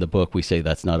 which in the book we say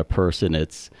that's not a person.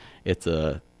 It's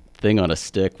a thing on a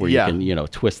stick where you can,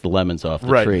 twist the lemons off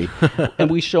the tree.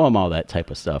 And we show them all that type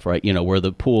of stuff, right? Where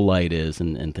the pool light is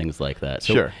and things like that.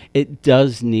 So it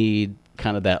does need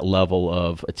kind of that level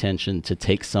of attention to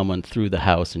take someone through the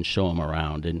house and show them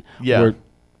around. And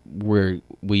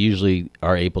we usually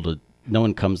are able to, no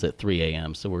one comes at 3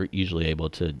 a.m., so we're usually able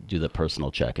to do the personal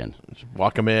check-in. Just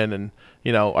walk them in and,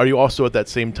 are you also at that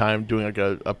same time doing like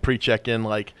a pre-check-in?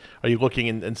 Like, are you looking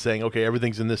and saying, okay,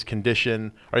 everything's in this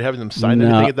condition? Are you having them sign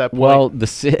anything at that point? Well, the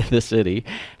city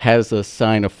has a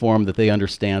form that they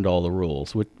understand all the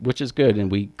rules, which is good,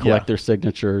 and we collect their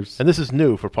signatures. And this is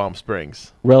new for Palm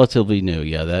Springs. Relatively new,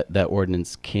 yeah. That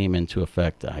ordinance came into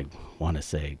effect, I want to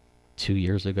say, 2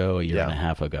 years ago, a year and a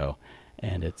half ago,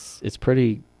 and it's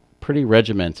pretty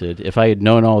regimented. If I had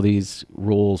known all these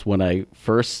rules when I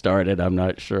first started, I'm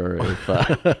not sure if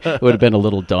it would have been a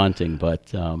little daunting.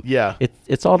 But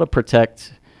it's all to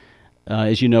protect.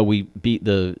 As you know,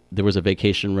 there was a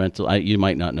vacation rental. You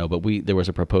might not know, but there was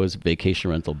a proposed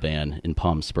vacation rental ban in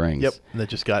Palm Springs. Yep, and it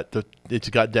just got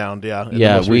downed. In the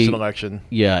most recent election.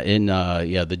 Yeah, in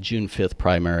the June 5th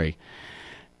primary,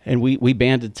 and we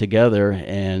banded together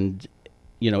and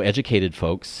educated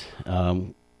folks.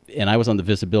 And I was on the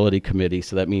visibility committee,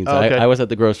 so that means I was at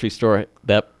the grocery store,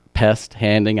 that pest,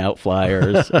 handing out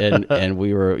flyers, and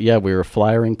we were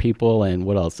flyering people, and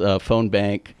what else? Phone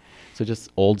bank. So just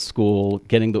old school,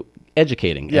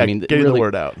 educating. Yeah, getting the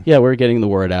word out. Yeah, we're getting the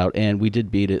word out, and we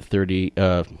did beat it 70 to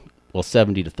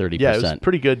 30%. Yeah, it was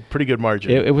pretty good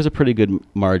margin. It was a pretty good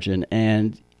margin,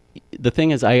 and the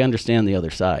thing is, I understand the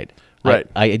other side. Right.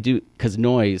 I do, because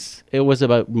noise. It was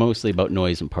mostly about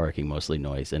noise and parking, mostly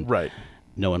noise, and right.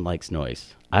 No one likes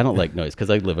noise. I don't like noise because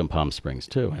I live in Palm Springs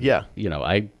too. And,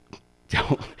 I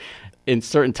don't. In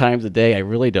certain times of day, I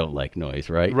really don't like noise.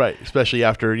 Right. Right. Especially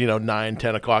after 9,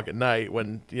 10 o'clock at night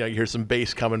when you hear some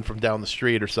bass coming from down the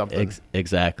street or something.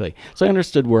 Exactly. So I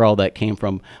understood where all that came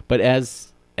from. But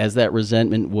as that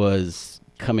resentment was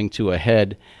coming to a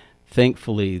head,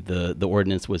 thankfully the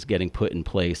ordinance was getting put in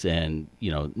place, and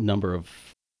number of.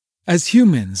 As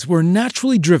humans, we're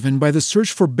naturally driven by the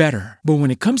search for better. But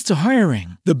when it comes to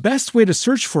hiring, the best way to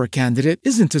search for a candidate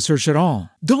isn't to search at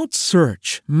all. Don't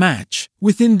search, match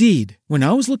with Indeed. When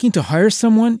I was looking to hire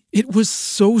someone, it was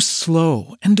so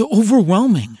slow and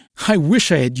overwhelming. I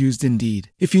wish I had used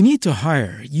Indeed. If you need to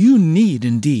hire, you need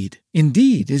Indeed.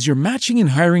 Indeed is your matching and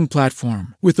hiring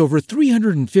platform with over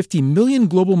 350 million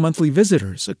global monthly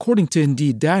visitors, according to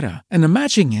Indeed data, and a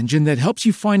matching engine that helps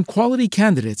you find quality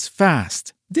candidates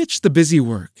fast. Ditch the busy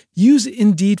work. Use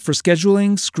Indeed for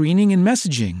scheduling, screening, and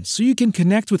messaging so you can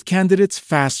connect with candidates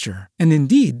faster. And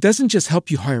Indeed doesn't just help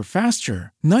you hire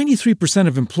faster. 93%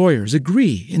 of employers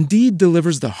agree Indeed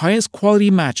delivers the highest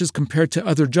quality matches compared to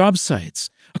other job sites,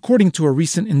 according to a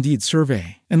recent Indeed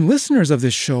survey. And listeners of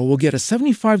this show will get a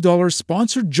 $75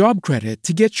 sponsored job credit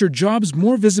to get your jobs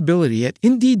more visibility at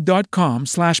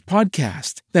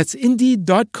Indeed.com/podcast. That's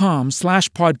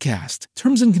Indeed.com/podcast.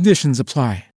 Terms and conditions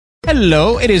apply.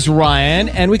 Hello, it is Ryan,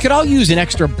 and we could all use an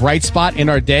extra bright spot in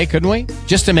our day, couldn't we?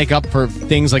 Just to make up for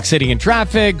things like sitting in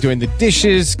traffic, doing the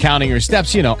dishes, counting your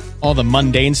steps, all the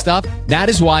mundane stuff. That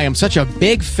is why I'm such a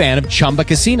big fan of Chumba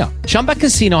Casino. Chumba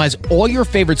Casino has all your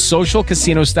favorite social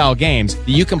casino-style games that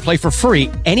you can play for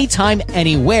free anytime,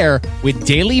 anywhere with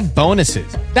daily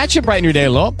bonuses. That should brighten your day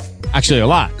a little. Actually, a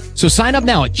lot. So sign up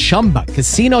now at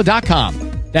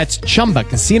ChumbaCasino.com. That's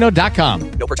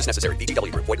ChumbaCasino.com. No purchase necessary.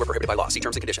 VGW Group. Void where prohibited by law. See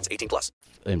terms and conditions. 18+.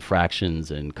 Infractions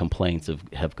and complaints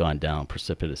have gone down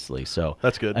precipitously. So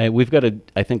that's good. We've got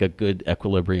I think a good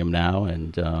equilibrium now,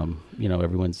 and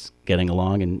everyone's getting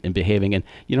along and behaving. And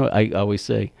I always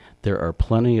say there are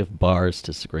plenty of bars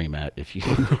to scream at if you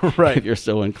if you're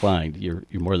so inclined. You're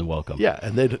more than welcome. Yeah,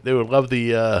 and they would love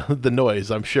the noise,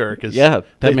 I'm sure, because that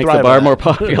makes the bar more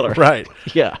popular. Right.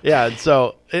 Yeah. And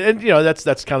so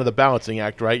that's kind of the balancing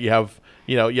act, right? You have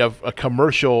a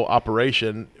commercial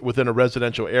operation within a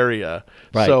residential area.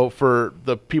 Right. So for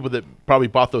the people that probably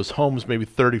bought those homes maybe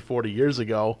 30, 40 years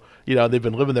ago, they've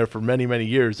been living there for many, many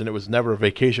years, and it was never a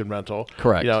vacation rental.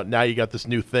 Correct. Now you got this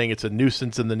new thing. It's a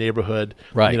nuisance in the neighborhood.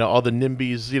 Right. All the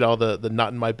NIMBYs, all the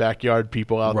not in my backyard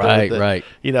people out there. Right.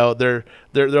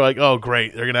 They're like, oh,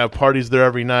 great. They're going to have parties there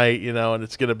every night, and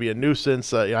it's going to be a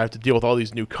nuisance. I have to deal with all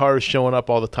these new cars showing up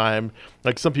all the time.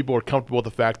 Like, some people are comfortable with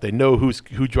the fact they know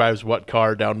who drives what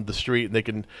car down the street,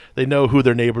 and they know who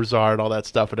their neighbors are and all that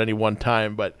stuff at any one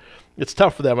time. But it's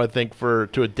tough for them, I think,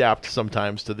 to adapt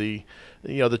sometimes to the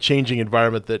changing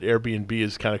environment that Airbnb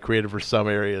is kind of created for some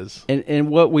areas. And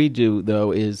what we do,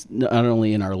 though, is not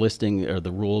only in our listing or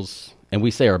the rules, and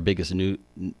we say our biggest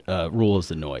rule is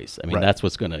the noise. I mean, that's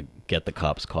what's going to get the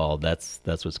cops called. That's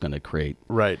what's going to create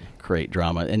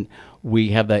drama. And we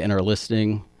have that in our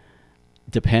listing.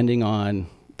 Depending on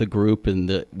the group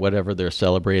and whatever they're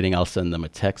celebrating, I'll send them a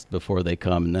text before they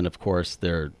come, and then of course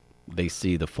they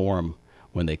see the form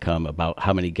when they come about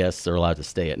how many guests are allowed to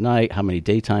stay at night, how many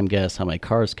daytime guests, how many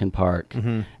cars can park,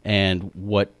 and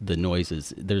what the noise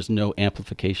is. There's no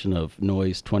amplification of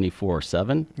noise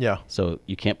 24/7. Yeah. So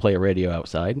you can't play a radio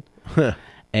outside.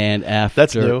 And after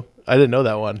that's new. I didn't know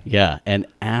that one. Yeah, and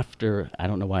after, I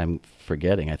don't know why I'm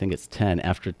forgetting, I think it's 10.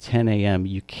 After 10 a.m.,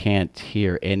 you can't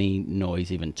hear any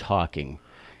noise, even talking,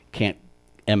 can't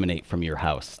emanate from your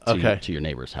house to your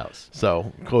neighbor's house.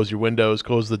 So close your windows,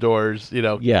 close the doors.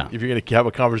 Yeah. If you're going to have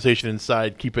a conversation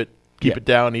inside, keep it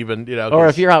down. Even or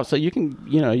if you're outside, you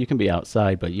can be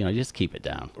outside, but just keep it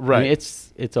down. Right. I mean,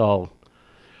 it's all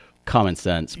common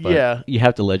sense, but you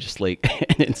have to legislate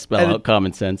and spell out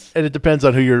common sense. And it depends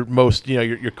on who your most,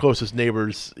 your closest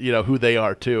neighbors, who they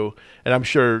are too. And I'm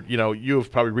sure, you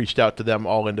have probably reached out to them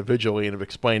all individually and have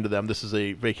explained to them this is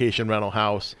a vacation rental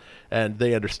house, and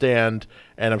they understand.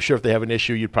 And I'm sure if they have an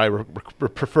issue, you'd probably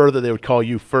prefer that they would call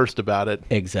you first about it.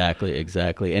 Exactly.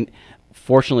 And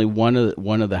fortunately, one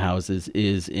of the houses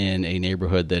is in a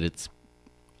neighborhood that it's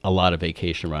a lot of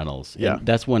vacation rentals. Yeah. And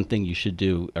that's one thing you should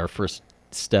do. Our first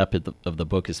step of the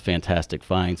book is Fantastic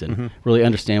Finds, and really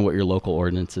understand what your local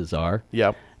ordinances are.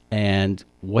 Yeah. And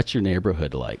what's your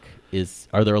neighborhood like?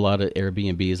 Are there a lot of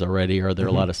Airbnbs already? Are there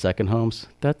a lot of second homes?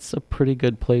 That's a pretty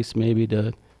good place maybe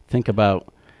to think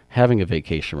about having a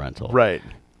vacation rental. Right.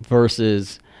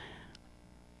 Versus,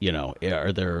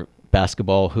 are there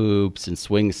basketball hoops and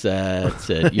swing sets?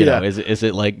 And, is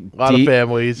it like a lot of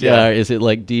families? Yeah. Is it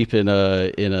like deep in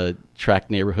a tract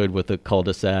neighborhood with a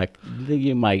cul-de-sac?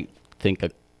 You might think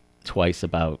twice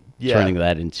about turning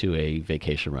that into a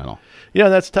vacation rental.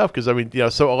 That's tough because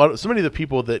so many of the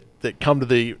people that come to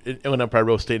the Inland Empire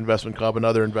Real Estate Investment Club and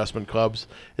other investment clubs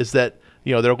is that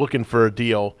they're looking for a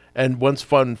deal, and once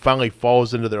fund finally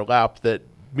falls into their lap that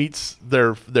meets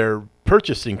their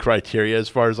purchasing criteria as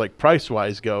far as like price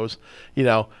wise goes,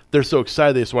 they're so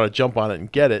excited they just want to jump on it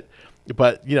and get it.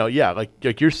 But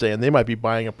like you're saying, they might be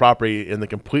buying a property in the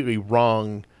completely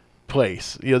wrong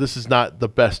place. This is not the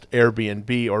best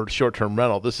Airbnb or short-term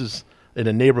rental. This is in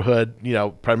a neighborhood,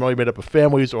 primarily made up of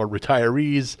families or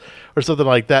retirees or something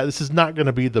like that. This is not going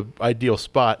to be the ideal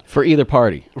spot for either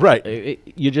party. Right.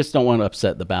 You just don't want to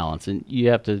upset the balance, and you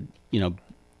have to,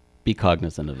 be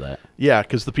cognizant of that. Yeah,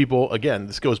 because the people, again,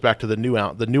 this goes back to the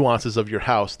nuances of your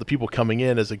house. The people coming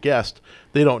in as a guest,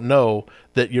 they don't know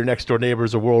that your next door neighbor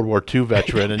is a World War II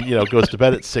veteran and goes to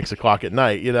bed at 6 o'clock at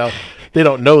night. They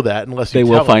don't know that unless you they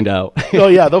tell will find them. out. Oh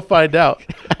yeah, they'll find out.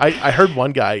 I heard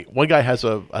one guy has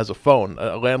a phone,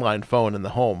 a landline phone in the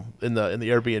home in the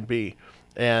Airbnb,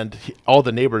 and all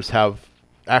the neighbors have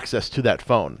access to that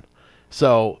phone.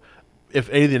 So if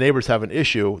any of the neighbors have an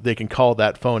issue, they can call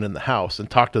that phone in the house and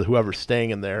talk to whoever's staying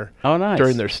in there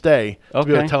during their stay to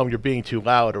be able to tell them you're being too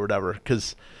loud or whatever,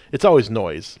 because it's always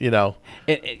noise,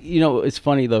 It's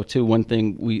funny, though, too. One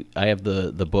thing, I have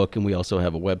the book, and we also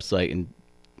have a website, and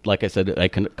like I said, I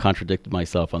contradicted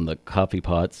myself on the coffee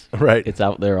pots. Right. It's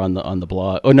out there on the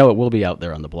blog. Oh, no, it will be out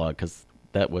there on the blog, because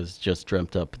that was just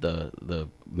dreamt up, the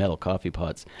metal coffee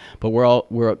pots. But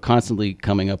we're constantly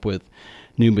coming up with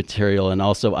new material, and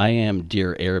also I am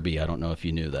Dear Airby. I don't know if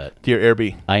you knew that. Dear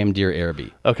Airby. I am Dear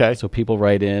Airby. Okay. So people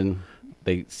write in,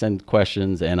 they send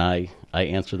questions, and I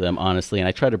answer them honestly, and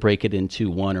I try to break it into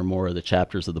one or more of the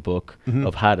chapters of the book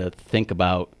of how to think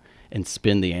about and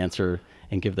spin the answer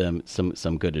and give them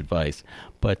some good advice.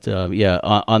 But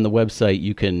on the website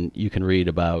you can read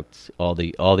about all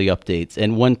the updates.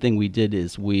 And one thing we did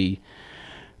is we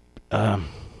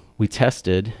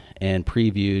tested and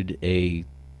previewed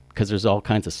because there's all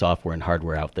kinds of software and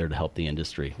hardware out there to help the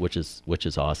industry, which is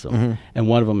awesome. And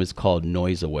one of them is called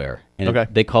Noise Aware, and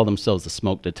they call themselves a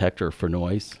smoke detector for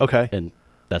noise. Okay, and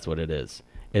that's what it is.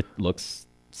 It looks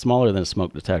smaller than a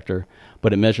smoke detector,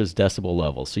 but it measures decibel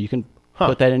levels, so you can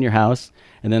put that in your house,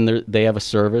 and then they have a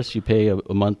service. You pay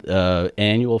a month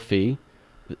annual fee,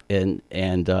 and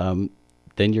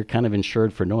then you're kind of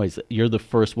insured for noise. You're the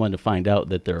first one to find out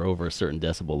that they're over a certain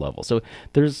decibel level. So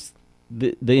there's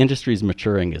the industry's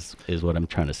maturing is what I'm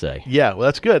trying to say. Yeah, well,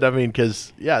 that's good. I mean,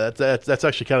 because that's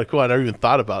actually kind of cool. I never even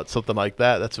thought about something like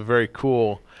that. That's a very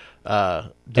cool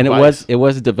device. And it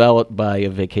was developed by a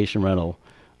vacation rental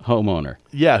homeowner.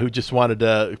 Yeah, who just wanted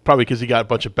to, probably because he got a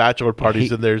bunch of bachelor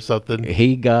parties in there or something.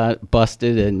 He got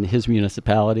busted in his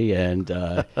municipality, and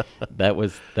that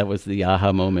was the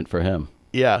aha moment for him.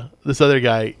 Yeah, this other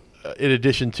guy, in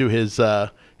addition to his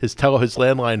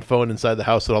landline phone inside the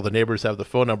house that all the neighbors have the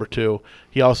phone number to,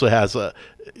 he also has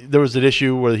there was an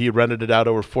issue where he rented it out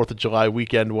over 4th of July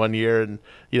weekend one year, and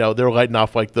they were lighting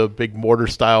off like the big mortar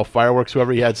style fireworks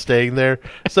whoever he had staying there.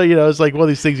 So it's like one of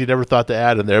these things you never thought to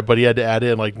add in there, but he had to add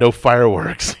in like no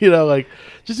fireworks. Like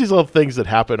just these little things that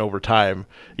happen over time.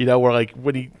 Where like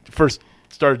when he first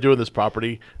started doing this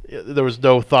property, there was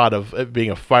no thought of it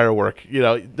being a firework.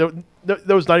 That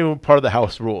was not even part of the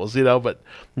house rules, but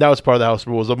now it's part of the house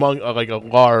rules among like a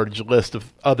large list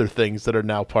of other things that are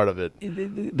now part of it.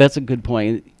 That's a good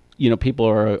point. People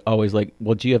are always like,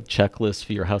 well, do you have checklists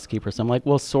for your housekeepers? I'm like,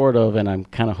 well, sort of, and I'm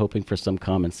kind of hoping for some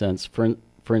common sense. For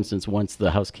instance, once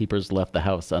the housekeepers left the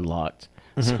house unlocked,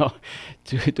 so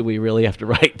do we really have to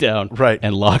write down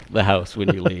and lock the house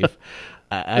when you leave?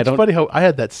 It's funny how I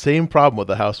had that same problem with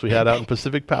the house we had out in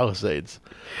Pacific Palisades.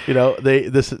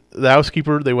 The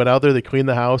housekeeper, they went out there, they cleaned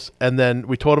the house, and then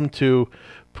we told them to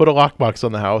put a lockbox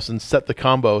on the house and set the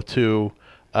combo to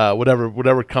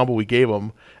whatever combo we gave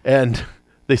them. And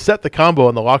they set the combo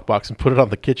on the lockbox and put it on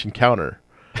the kitchen counter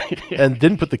and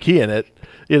didn't put the key in it,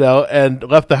 and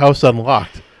left the house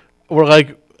unlocked. We're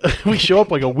like, we show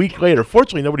up like a week later.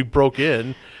 Fortunately, nobody broke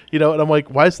in. And I'm like,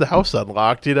 why is the house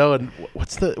unlocked? And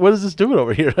what is this doing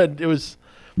over here? And it was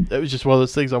just one of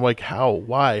those things. I'm like,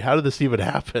 why? How did this even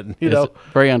happen? It's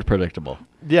very unpredictable.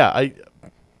 Yeah,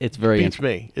 it's very beats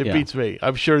me. It beats me.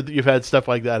 I'm sure that you've had stuff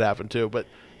like that happen too, but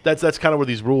that's kind of where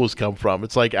these rules come from.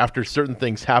 It's like after certain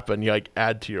things happen, you like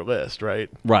add to your list, right?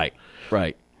 Right.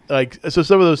 Like so,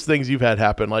 some of those things you've had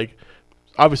happen, like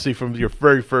obviously from your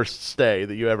very first stay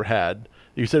that you ever had.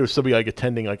 You said it was somebody like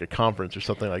attending like a conference or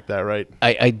something like that, right?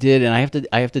 I did, and I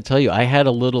have to tell you, I had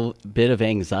a little bit of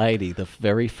anxiety. The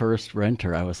very first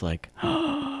renter, I was like,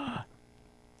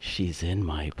 she's in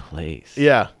my place.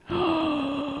 Yeah.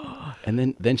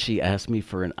 And then she asked me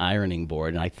for an ironing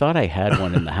board, and I thought I had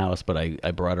one in the house, but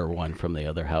I brought her one from the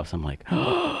other house. I'm like,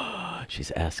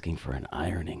 she's asking for an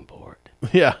ironing board.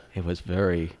 Yeah. It was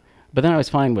but then I was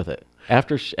fine with it.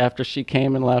 After she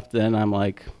came and left, then I'm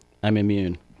like, I'm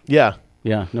immune. Yeah.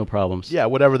 Yeah, no problems. Yeah,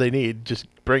 whatever they need, just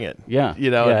bring it. Yeah.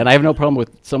 And I have no problem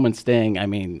with someone staying. I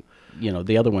mean,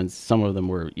 the other ones, some of them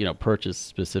were, purchased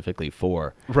specifically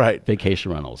for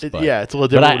vacation rentals. It's a little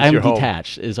different. But I'm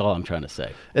detached is all I'm trying to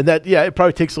say. And that, it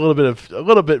probably takes a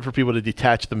little bit for people to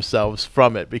detach themselves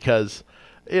from it because,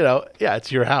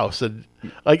 it's your house. And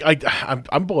like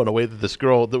I'm blown away that this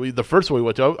girl the first one we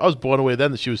went to, I was blown away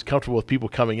then that she was comfortable with people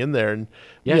coming in there. And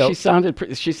she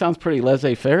sounds pretty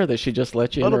laissez-faire that she just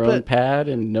let you in her own pad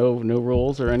and no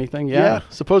rules or anything. Yeah.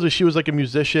 Supposedly she was like a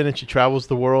musician and she travels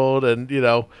the world and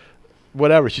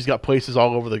whatever. She's got places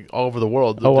all over the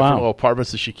world. Different little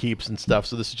apartments that she keeps and stuff.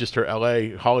 So this is just her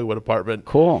LA Hollywood apartment.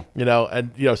 Cool.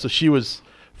 And so she was,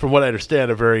 from what I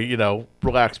understand, a very,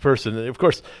 relaxed person. And of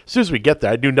course, as soon as we get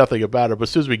there, I knew nothing about her, but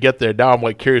as soon as we get there, now I'm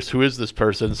like curious, who is this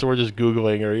person? So we're just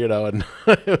Googling her, and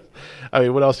I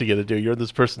mean, what else are you going to do? You're in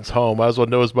this person's home. I might as well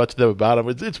know as much of them about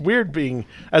them. It's weird being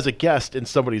as a guest in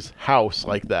somebody's house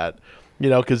like that,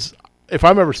 because if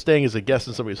I'm ever staying as a guest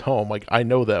in somebody's home, like I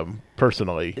know them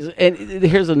personally. And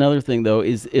here's another thing though,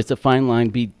 is it's a fine line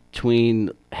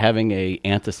between having a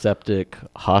antiseptic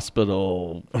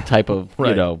hospital type of,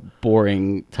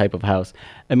 boring type of house.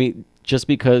 I mean, just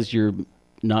because you're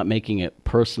not making it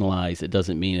personalized, it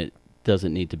doesn't mean it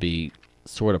doesn't need to be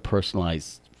sort of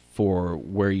personalized for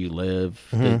where you live,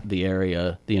 the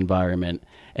area, the environment,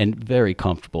 and very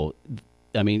comfortable.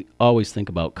 I mean, always think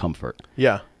about comfort.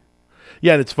 Yeah.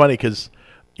 Yeah, and it's funny because,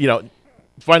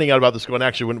 finding out about this going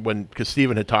actually because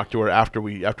Stephen had talked to her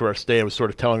after our stay and was sort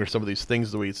of telling her some of these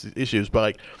things, these issues,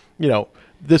 but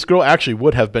this girl actually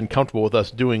would have been comfortable with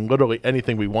us doing literally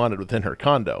anything we wanted within her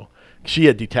condo. She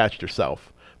had detached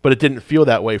herself, but it didn't feel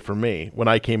that way for me when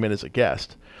I came in as a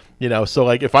guest. So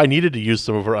like if I needed to use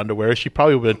some of her underwear, she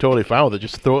probably would have been totally fine with it.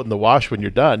 Just throw it in the wash when you're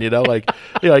done. Like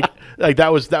that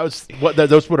was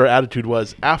what her attitude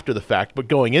was after the fact. But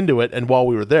going into it and while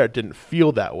we were there, it didn't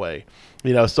feel that way.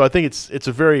 So I think it's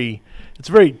a very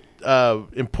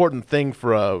important thing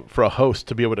for a host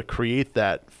to be able to create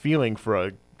that feeling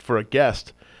for a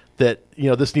guest that,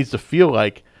 this needs to feel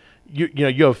like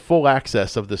you have full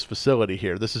access of this facility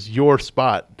here. This is your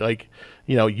spot. Like,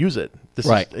 use it.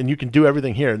 And you can do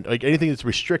everything here. Like anything that's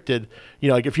restricted,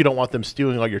 like if you don't want them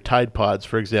stealing all your Tide Pods,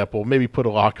 for example, maybe put a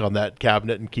lock on that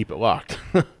cabinet and keep it locked.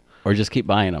 Or just keep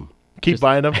buying them. Keep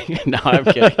buying them? No, I'm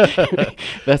kidding.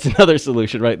 That's another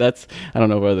solution, right? I don't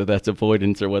know whether that's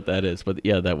avoidance or what that is, but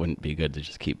yeah, that wouldn't be good to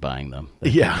just keep buying them.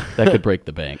 That could break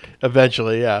the bank.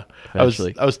 Eventually, yeah.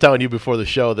 Eventually. I was telling you before the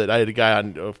show that I had a guy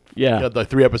on like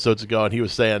 3 episodes ago, and he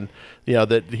was saying,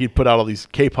 that he'd put out all these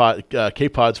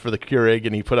K-Pods for the Keurig,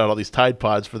 and he put out all these Tide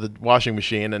Pods for the washing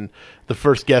machine, and the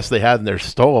first guest they had in there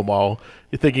stole them all.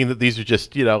 You're thinking that these are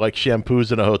just, like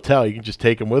shampoos in a hotel. You can just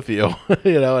take them with you,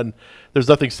 and there's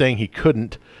nothing saying he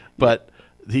couldn't, but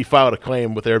he filed a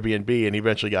claim with Airbnb and he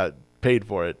eventually got paid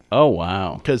for it. Oh,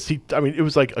 wow. Because it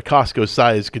was like a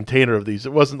Costco-sized container of these.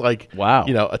 It wasn't like, a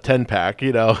 10-pack,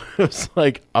 it was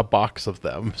like a box of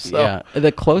them. So. Yeah,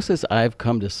 the closest I've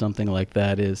come to something like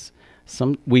that is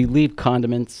we leave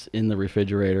condiments in the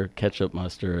refrigerator, ketchup,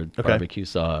 mustard, barbecue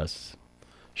sauce.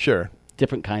 Sure.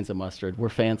 Different kinds of mustard. We're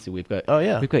fancy. We've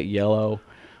got yellow,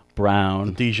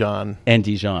 brown, Dijon. And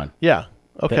Dijon. Yeah.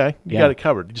 Okay, you got it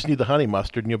covered. You just need the honey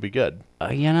mustard, and you'll be good.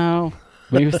 Maybe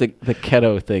it's the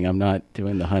keto thing. I'm not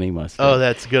doing the honey mustard. Oh,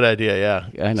 that's a good idea.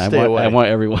 Yeah, and I want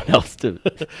everyone else to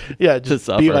just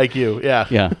suffer. Be like you.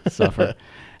 Yeah, suffer.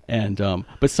 And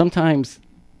but sometimes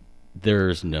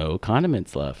there's no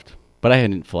condiments left. But I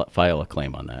didn't file a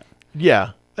claim on that.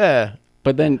 Yeah.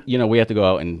 But then we have to go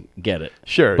out and get it.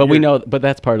 Sure. But we know. But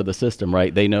that's part of the system,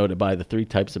 right? They know to buy the 3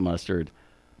 types of mustard.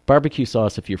 Barbecue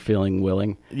sauce if you're feeling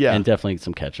willing, and definitely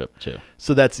some ketchup too.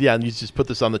 So that's and you just put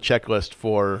this on the checklist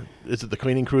for. Is it the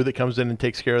cleaning crew that comes in and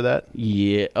takes care of that?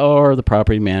 Yeah, or the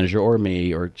property manager, or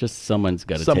me, or just someone's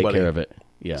got to take care of it.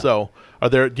 Yeah. So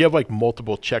do you have like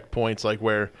multiple checkpoints, like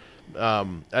where,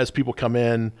 as people come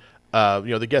in,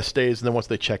 the guest stays, and then once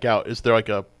they check out, is there like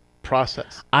a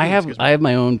process? I have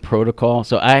my own protocol.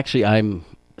 So I'm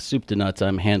soup to nuts.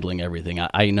 I'm handling everything.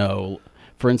 I know,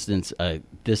 for instance,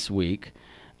 this week.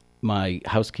 My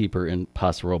housekeeper in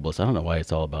Paso Robles, I don't know why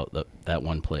it's all about that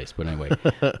one place, but anyway,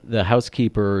 the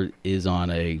housekeeper is on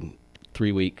a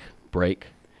 3-week break.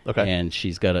 Okay. And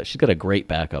she's got a great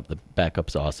backup. The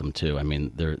backup's awesome too. I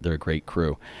mean, they're a great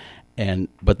crew.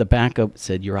 But the backup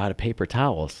said you're out of paper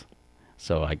towels.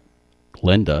 So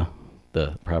Linda,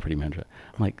 the property manager,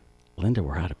 I'm like, Linda,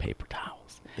 we're out of paper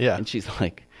towels. Yeah. And she's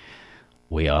like,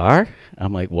 we are?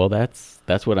 I'm like, well, that's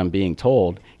what I'm being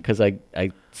told, because I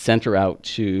sent her out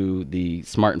to the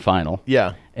Smart and Final.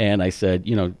 Yeah. And I said,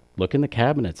 look in the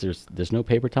cabinets. There's no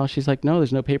paper towels. She's like, no,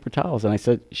 there's no paper towels.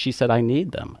 And she said, I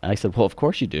need them. And I said, well, of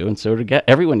course you do. And so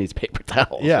everyone needs paper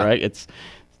towels. Yeah. Right. It's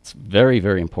very,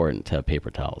 very important to have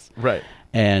paper towels. Right.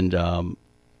 And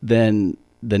then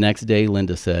the next day,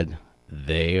 Linda said,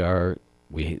 there's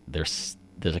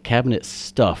a cabinet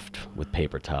stuffed with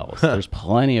paper towels. There's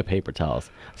plenty of paper towels.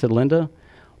 I said, Linda,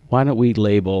 why don't we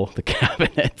label the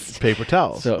cabinets paper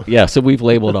towels? So we've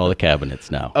labeled all the cabinets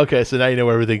now. Okay, so now you know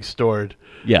where everything's stored.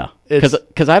 Yeah,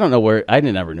 because I don't know where. I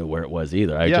never knew where it was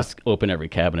either. I just opened every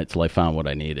cabinet till I found what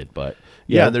I needed. But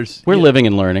we're living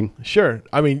and learning. Sure,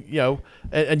 I mean,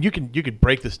 and you could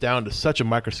break this down to such a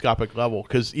microscopic level,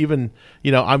 because even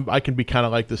I can be kind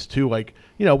of like this too. Like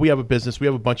we have a business, we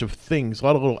have a bunch of things, a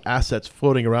lot of little assets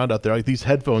floating around out there. Like these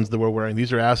headphones that we're wearing,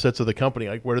 these are assets of the company.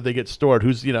 Like where do they get stored?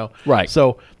 Who's right?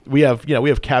 So we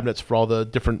have cabinets for all the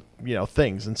different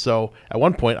things. And so at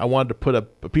one point I wanted to put a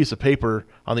piece of paper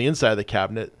on the inside of the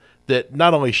cabinet that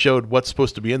not only showed what's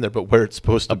supposed to be in there, but where it's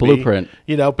supposed to be. A blueprint.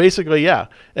 Basically, yeah.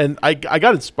 And I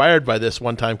got inspired by this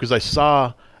one time because I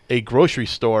saw a grocery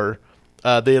store.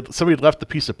 Somebody left the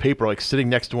piece of paper like sitting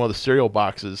next to one of the cereal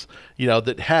boxes,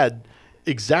 that had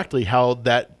exactly how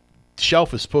that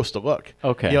shelf is supposed to look.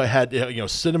 Okay. It had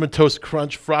Cinnamon Toast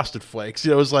Crunch Frosted Flakes.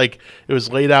 It was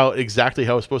laid out exactly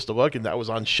how it was supposed to look, and that was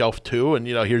on shelf 2, and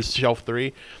here's shelf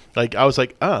 3. Like I was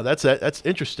like, that's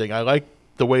interesting. I like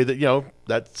the way that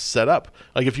that's set up.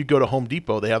 Like if you go to Home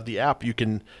Depot, they have the app. You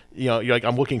can you're like,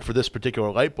 I'm looking for this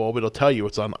particular light bulb. It'll tell you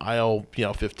it's on aisle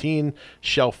 15,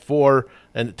 shelf 4,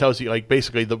 and it tells you like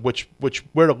basically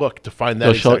where to look to find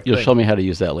that. You'll show me how to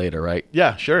use that later, right?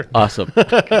 Yeah, sure. Awesome.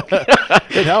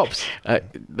 It helps.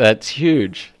 That's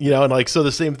huge. And so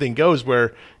the same thing goes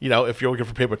where if you're looking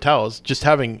for paper towels, just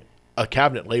having a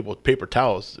cabinet labeled paper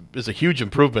towels is a huge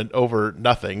improvement over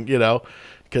nothing.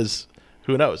 Because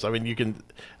who knows? I mean,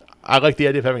 I like the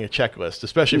idea of having a checklist,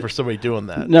 especially for somebody doing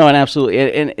that. No, and absolutely.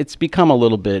 And it's become a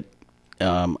little bit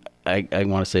I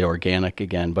want to say organic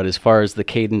again, but as far as the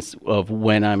cadence of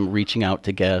when I'm reaching out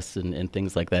to guests and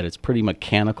things like that, it's pretty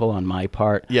mechanical on my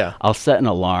part. Yeah. I'll set an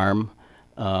alarm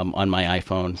on my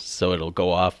iPhone so it'll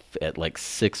go off at like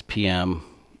 6 p.m.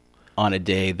 on a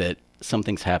day that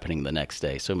something's happening the next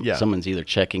day. So someone's either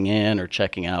checking in or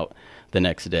checking out the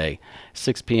next day.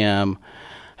 6 p.m.,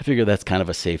 I figure that's kind of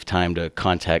a safe time to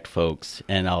contact folks,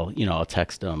 and I'll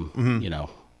text them,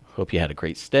 hope you had a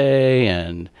great stay,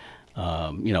 and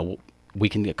we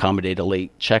can accommodate a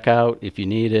late checkout if you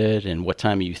need it, and what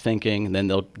time are you thinking? And then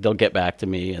they'll get back to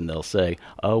me and they'll say,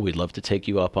 oh, we'd love to take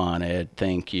you up on it.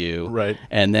 Thank you. Right.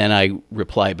 And then I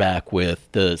reply back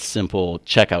with the simple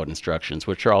checkout instructions,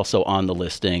 which are also on the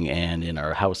listing and in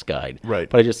our house guide. Right.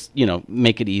 But I just,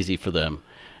 make it easy for them.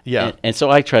 Yeah. And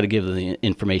so I try to give them the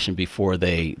information before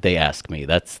they ask me.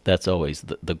 That's always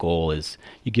the goal, is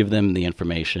you give them the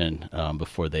information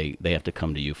before they have to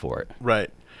come to you for it. Right.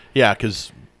 Yeah,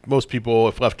 because most people,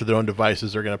 if left to their own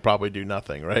devices, are going to probably do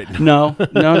nothing, right? No.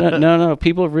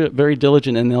 People are very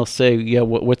diligent, and they'll say, yeah,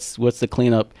 what's the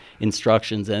cleanup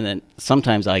instructions? And then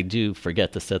sometimes I do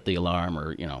forget to set the alarm,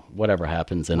 or, whatever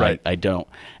happens, and I don't.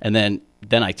 And then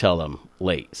I tell them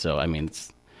late. So, I mean,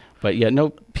 but yeah, no,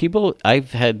 people,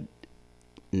 I've had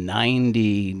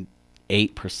 98%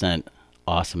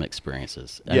 awesome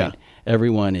experiences. I mean,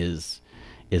 everyone is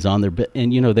on their bit,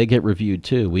 and they get reviewed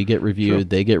too. We get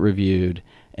reviewed, they get reviewed,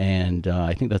 and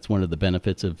I think that's one of the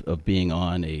benefits of being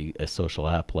on a social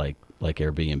app like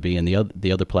Airbnb, and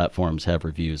the other platforms have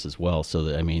reviews as well. So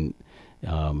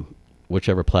that,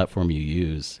 whichever platform you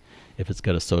use, if it's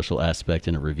got a social aspect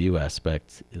and a review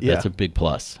aspect, that's a big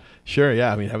plus. Sure,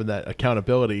 yeah. I mean, having that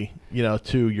accountability,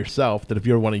 to yourself, that if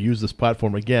you ever want to use this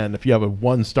platform again, if you have a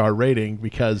 1-star rating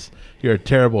because you're a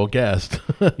terrible guest,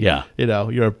 yeah,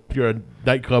 you're a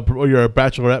nightclub or you're a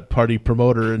bachelorette party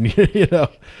promoter, and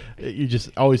you just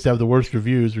always have the worst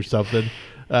reviews or something.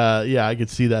 I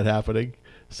could see that happening.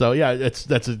 So yeah, that's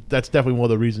definitely one of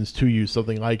the reasons to use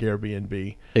something like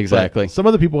Airbnb. Exactly. But some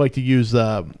other people like to use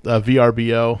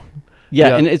VRBO.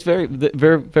 Yeah, and it's very,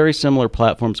 very similar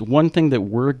platforms. One thing that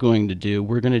we're going to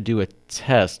do a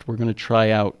test. We're going to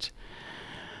try out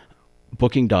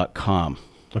Booking.com.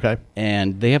 Okay.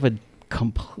 And they have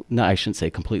I shouldn't say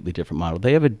completely different model.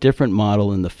 They have a different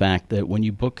model in the fact that when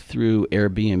you book through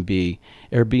Airbnb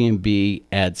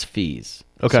adds fees.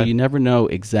 Okay. So you never know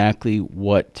exactly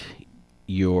what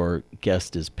your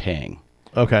guest is paying.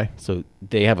 Okay. So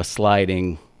they have a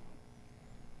sliding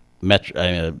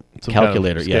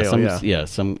calculator, kind of scale,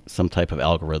 some type of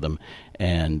algorithm,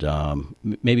 and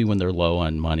maybe when they're low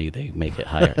on money, they make it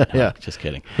higher. No, just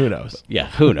kidding. Who knows? Yeah,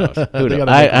 who knows?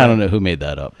 I don't know who made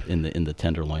that up in the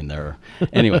Tenderloin there.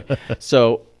 Anyway,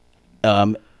 so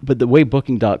but the way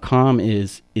Booking.com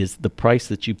is the price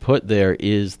that you put there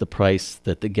is the price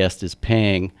that the guest is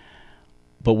paying,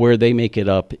 but where they make it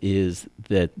up is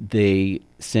that they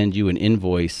send you an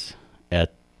invoice a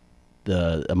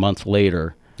month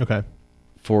later. Okay.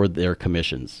 For their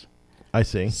commissions. I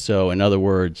see. So in other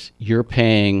words, you're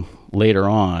paying later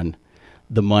on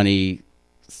the money,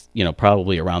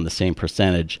 probably around the same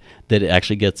percentage that it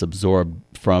actually gets absorbed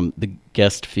from the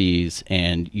guest fees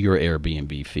and your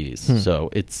Airbnb fees. So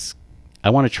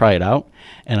I want to try it out,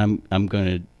 and I'm going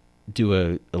to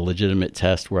do a legitimate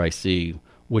test where I see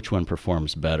which one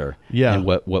performs better and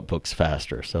what books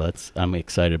faster. So I'm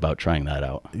excited about trying that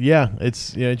out. Yeah,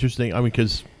 it's interesting. I mean,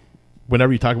 because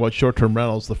whenever you talk about short-term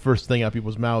rentals, the first thing out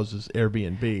people's mouths is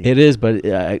Airbnb. It is, but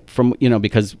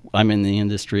because I'm in the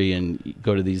industry and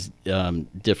go to these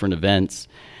different events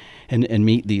and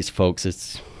meet these folks,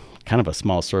 it's kind of a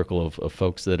small circle of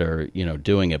folks that are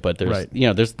doing it. But there's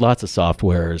there's lots of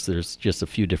softwares. There's just a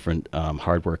few different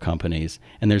hardware companies,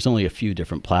 and there's only a few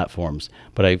different platforms.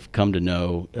 But I've come to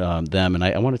know them, and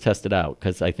I want to test it out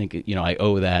because I think I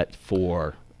owe that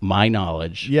for my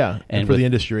knowledge, and for the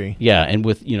industry, and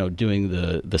with doing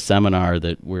the seminar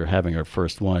that we're having our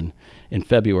first one in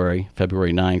February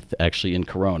 9th, actually in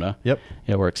Corona. Yep.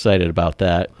 Yeah, we're excited about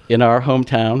that in our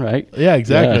hometown, right? Yeah,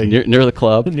 exactly. Yeah, near the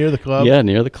club. Near the club. Yeah,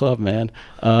 near the club, man.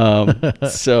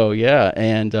 So yeah,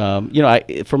 and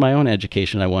for my own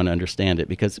education, I want to understand it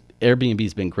because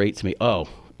Airbnb's been great to me. Oh,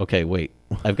 okay, wait,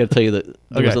 I've got to tell you that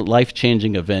there was a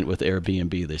life-changing event with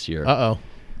Airbnb this year.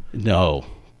 No.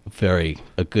 A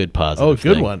good positive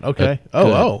good thing. one. Okay.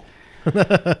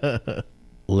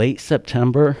 Late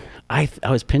September, I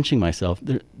was pinching myself.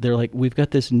 They're like, we've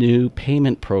got this new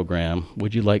payment program.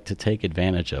 Would you like to take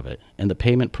advantage of it? And the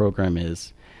payment program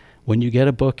is, when you get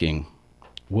a booking,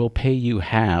 we'll pay you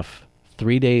half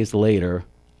 3 days later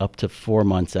up to 4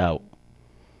 months out.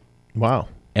 Wow.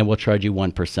 And we'll charge you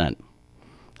 1%.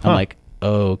 I'm like,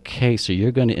 okay, so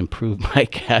you're going to improve my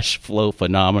cash flow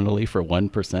phenomenally for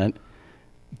 1%?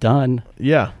 Done.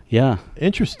 Yeah. Yeah.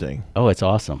 Interesting. Oh, it's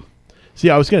awesome. See,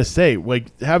 I was going to say,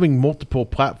 like, having multiple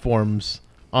platforms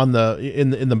on in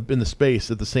the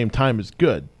space at the same time is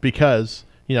good, because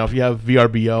if you have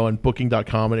VRBO and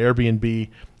Booking.com and Airbnb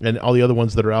and all the other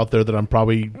ones that are out there that I've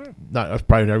probably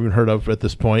never even heard of at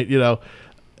this point,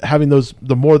 having those,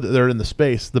 the more that they're in the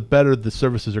space, the better the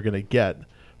services are going to get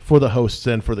for the hosts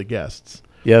and for the guests.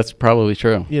 Yeah, that's probably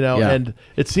true. And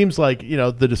it seems like,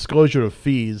 the disclosure of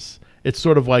fees, it's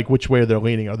sort of like which way they're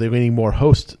leaning. Are they leaning more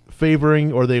host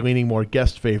favoring, or are they leaning more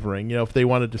guest favoring? If they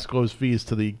want to disclose fees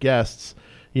to the guests,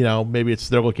 maybe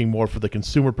they're looking more for the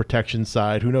consumer protection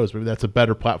side. Who knows? Maybe that's a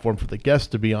better platform for the guests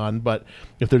to be on. But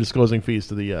if they're disclosing fees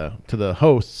to the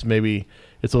hosts, maybe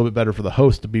it's a little bit better for the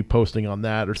host to be posting on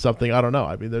that or something. I don't know.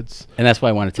 I mean, and that's why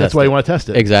I want to test it. That's why you want to test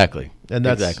it. Exactly. And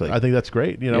I think that's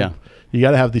great. You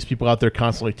got to have these people out there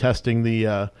constantly testing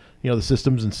the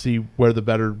systems and see where the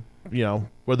better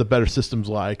systems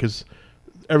lie, because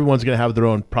everyone's going to have their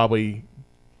own probably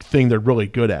thing they're really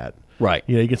good at. Right.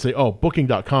 You can say, oh,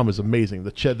 Booking.com is amazing.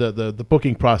 The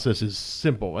booking process is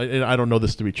simple. And I don't know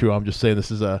this to be true. I'm just saying this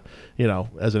is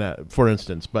for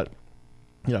instance, but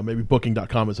maybe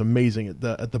Booking.com is amazing at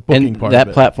the booking part of it.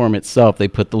 That platform itself, they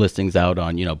put the listings out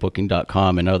on,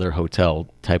 Booking.com and other hotel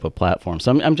type of platforms.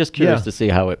 So I'm just curious to see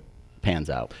how it pans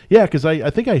out. Yeah, because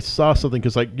I think I saw something,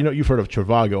 because you've heard of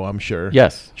Trivago, I'm sure.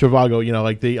 Yes. Trivago,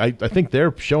 I think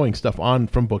they're showing stuff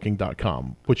from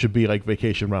Booking.com, which would be like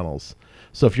vacation rentals.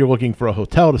 So if you're looking for a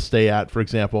hotel to stay at, for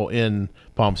example, in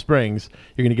Palm Springs,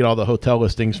 you're going to get all the hotel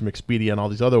listings from Expedia and all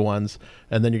these other ones,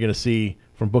 and then you're going to see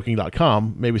from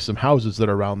Booking.com maybe some houses that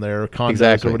are around there, or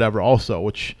condos or whatever also,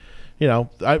 which,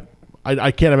 I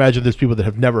can't imagine there's people that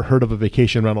have never heard of a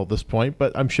vacation rental at this point,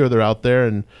 but I'm sure they're out there.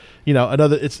 And,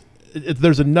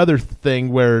 there's another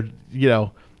thing where,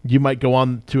 you might go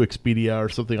on to Expedia or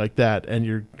something like that, and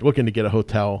you're looking to get a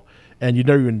hotel, and you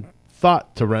never even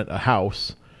thought to rent a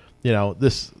house.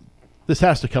 This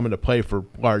has to come into play for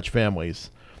large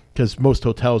families, because most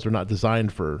hotels are not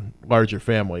designed for larger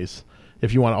families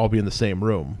if you want to all be in the same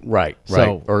room. Right,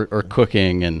 so, right. Or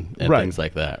cooking and things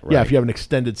like that. Right. Yeah, if you have an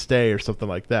extended stay or something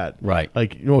like that. Right.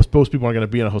 Like, most people aren't going to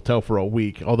be in a hotel for a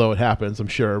week, although it happens, I'm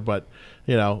sure. But,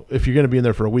 if you're going to be in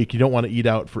there for a week, you don't want to eat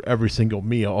out for every single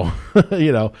meal.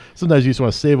 Sometimes you just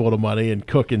want to save a little money and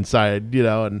cook inside,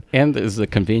 And there's a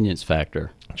convenience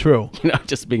factor. True.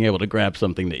 Just being able to grab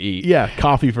something to eat. Yeah,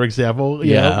 coffee, for example.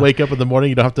 Wake up in the morning,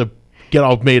 you don't have to get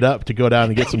all made up to go down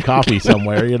and get some coffee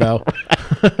somewhere,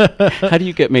 How do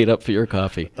you get made up for your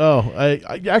coffee? Oh, I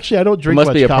don't drink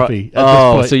much coffee at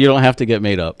this point. So you don't have to get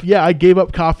made up. Yeah, I gave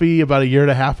up coffee about a year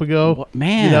and a half ago. What,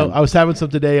 man. I was having some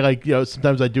today,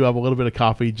 sometimes I do have a little bit of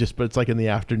coffee, but it's like in the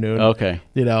afternoon. Okay.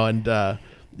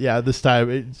 This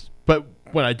time, but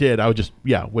when I did, I would just,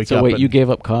 wake up. So wait, you gave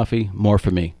up coffee? More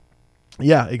for me.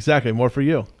 Yeah, exactly. More for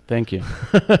you. Thank you.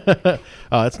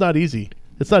 It's not easy.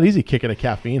 It's not easy kicking a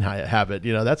caffeine habit.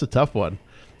 That's a tough one.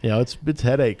 It's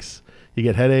headaches. You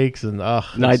get headaches and No,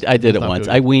 I did it once.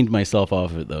 I weaned myself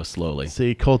off of it though, slowly.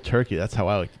 See, cold turkey. That's how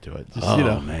I like to do it. Just,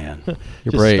 man, you're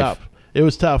just brave. Stop. It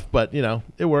was tough, but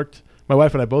it worked. My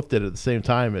wife and I both did it at the same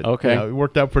time. It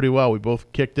worked out pretty well. We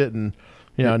both kicked it, and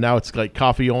now it's like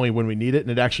coffee only when we need it, and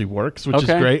it actually works, which is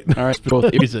great. All right,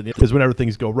 because whenever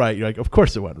things go right, you're like, of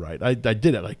course it went right. I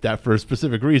did it like that for a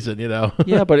specific reason,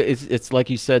 Yeah, but it's like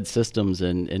you said, systems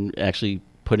and actually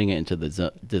putting it into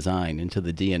the design, into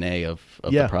the DNA of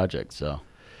the project. So,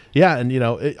 yeah, and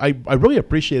I really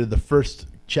appreciated the first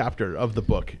chapter of the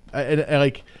book,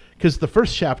 and because the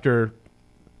first chapter,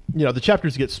 the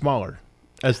chapters get smaller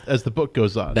as the book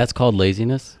goes on. That's called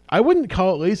laziness? I wouldn't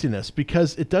call it laziness,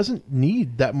 because it doesn't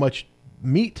need that much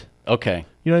meat. Okay.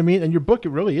 You know what I mean? And your book, it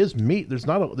really is meat. There's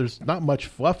not much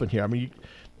fluff in here. I mean,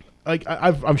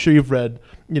 I'm sure you've read,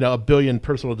 a billion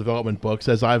personal development books,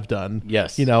 as I've done.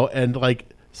 Yes. And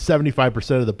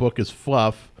 75% of the book is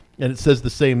fluff, and it says the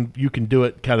same "you can do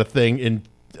it" kind of thing in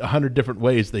 100 different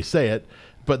ways they say it.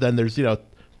 But then there's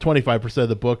 25% of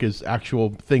the book is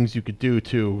actual things you could do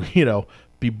to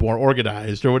be more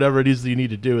organized or whatever it is that you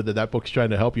need to do that book's trying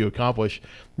to help you accomplish.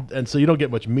 And so you don't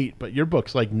get much meat, but your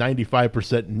book's like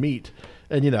 95% meat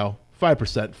and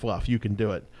 5% fluff. You can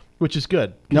do it, which is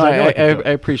good. No,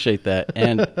 I appreciate that.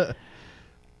 And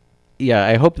yeah,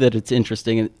 I hope that it's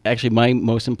interesting. And actually my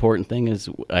most important thing is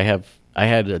I had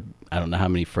I don't know how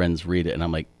many friends read it, and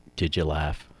I'm like, did you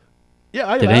laugh? Yeah,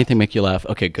 I Did laughed. anything make you laugh?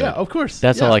 Okay, good. Yeah, of course.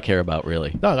 That's all I care about,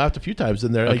 really. No, I laughed a few times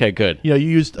in there. Okay, good. You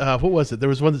used, what was it? There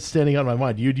was one that's standing out in my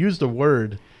mind. You'd used a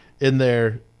word in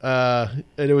there. And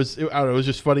it was, I don't know, it was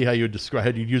just funny how you would describe,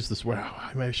 how you'd use this word.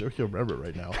 I can't remember it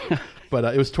right now.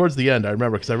 But it was towards the end, I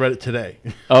remember, because I read it today.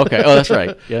 Okay. Oh, that's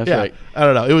right. Yeah, that's right. I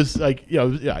don't know. It was like,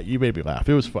 you made me laugh.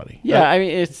 It was funny. Yeah, I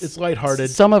mean, it's lighthearted.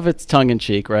 Some of it's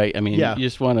tongue-in-cheek, right? I mean, Yeah. you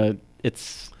just want to,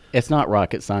 it's not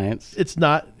rocket science. It's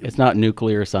not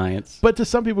nuclear science. But to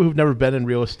some people who've never been in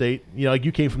real estate, like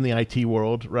you came from the IT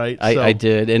world, right? I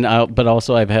did, but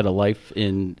also I've had a life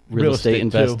in real estate too.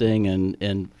 investing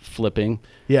and flipping.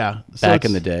 Yeah, so back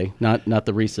in the day, not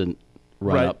the recent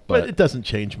run right, up, but it doesn't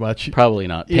change much. Probably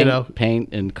not.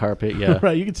 Paint and carpet. Yeah,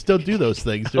 right. You can still do those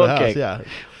things to a house. Yeah,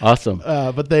 awesome.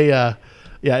 But they,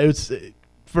 it was.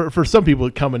 For some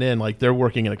people coming in, like they're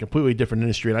working in a completely different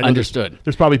industry. And I know Understood.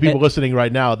 There's probably people listening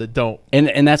right now that don't.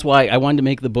 And that's why I wanted to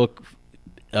make the book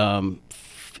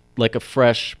like a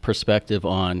fresh perspective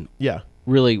on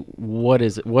really what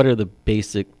are the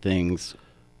basic things,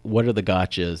 what are the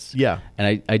gotchas. Yeah.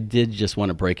 And I did just want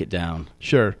to break it down.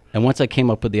 Sure. And once I came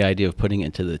up with the idea of putting it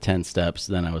into the 10 steps,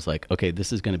 then I was like, okay,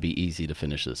 this is going to be easy to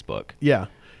finish this book. Yeah.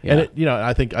 And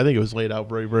I think it was laid out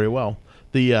very, very well.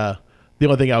 The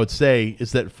only thing I would say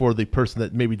is that for the person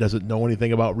that maybe doesn't know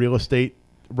anything about real estate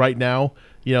right now,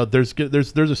 there's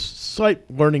a slight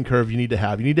learning curve you need to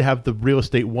have. You need to have the real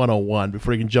estate 101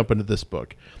 before you can jump into this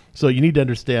book. So you need to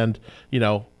understand,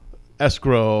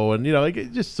 escrow and,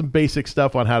 like just some basic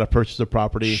stuff on how to purchase a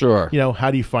property. Sure. How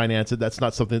do you finance it? That's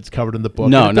not something that's covered in the book.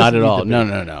 No, not at all.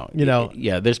 No.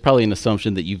 Yeah, there's probably an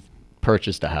assumption that you've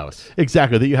purchased a house.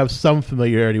 Exactly, that you have some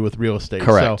familiarity with real estate.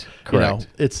 Correct. So, Correct.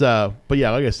 It's but yeah,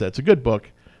 like I said, it's a good book,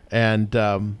 and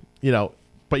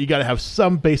but you got to have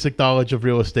some basic knowledge of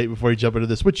real estate before you jump into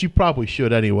this, which you probably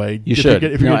should anyway. You should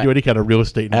if you're going to do any kind of real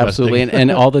estate investing. Absolutely, and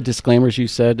all the disclaimers you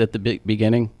said at the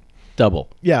beginning, double.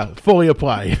 Yeah, fully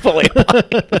apply. Fully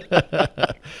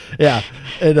apply. Yeah,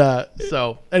 and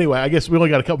so anyway, I guess we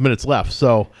only got a couple minutes left,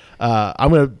 so why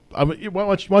don't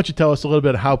you tell us a little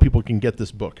bit how people can get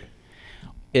this book?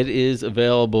 It is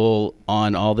available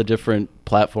on all the different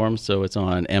platforms. So it's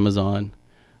on Amazon,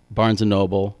 Barnes &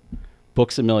 Noble,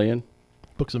 Books A Million.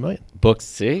 Books A Million.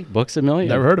 Books A Million.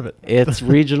 Never heard of it. It's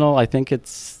regional. I think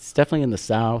it's definitely in the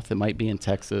South. It might be in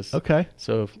Texas. Okay.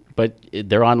 So, but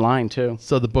they're online too.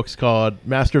 So the book's called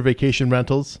Master of Vacation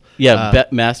Rentals. Yeah,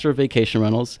 Master of Vacation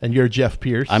Rentals. And you're Jeff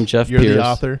Pierce. I'm Jeff Pierce. You're the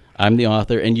author. I'm the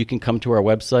author. And you can come to our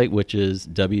website, which is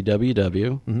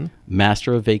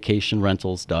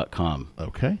www.masterofvacationrentals.com.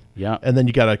 Okay. Yeah. And then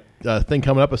you got a thing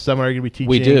coming up, a seminar you're going to be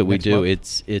teaching. We do.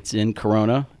 Month? It's in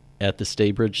Corona at the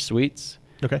Staybridge Suites.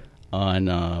 Okay.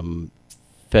 On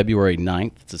February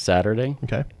 9th. It's a Saturday.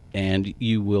 Okay. And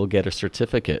you will get a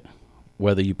certificate,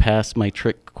 whether you pass my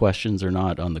trick questions or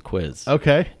not on the quiz.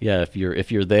 Okay. Yeah, if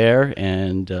you're there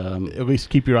and at least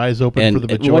keep your eyes open for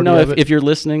the majority of it. If you're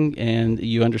listening and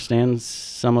you understand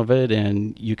some of it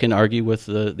and you can argue with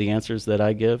the answers that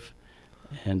I give,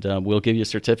 and we'll give you a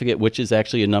certificate, which is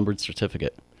actually a numbered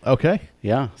certificate. Okay.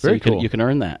 Yeah. So Very cool. You can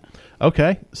earn that.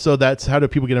 Okay. So how do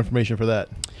people get information for that?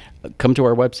 Come to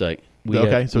our website. We so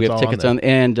have it's tickets on there.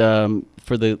 And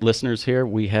for the listeners here,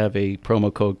 we have a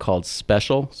promo code called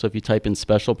SPECIAL. So if you type in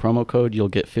SPECIAL promo code, you'll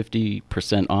get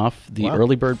 50% off the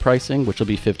early bird pricing, which will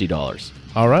be $50.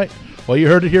 All right. Well, you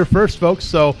heard it here first, folks.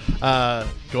 So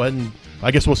go ahead and I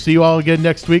guess we'll see you all again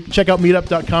next week. Check out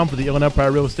meetup.com for the Inland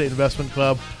Empire Real Estate Investment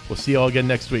Club. We'll see you all again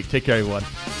next week. Take care, everyone.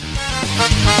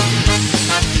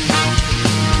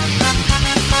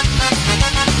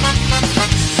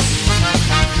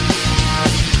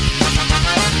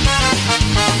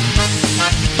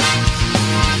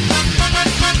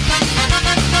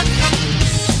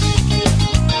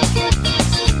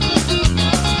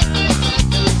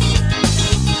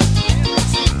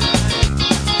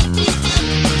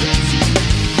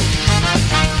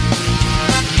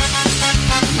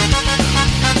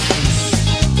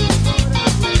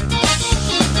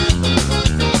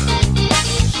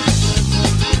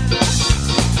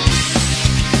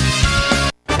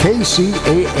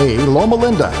 KCAA Loma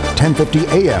Linda,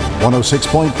 1050 AM,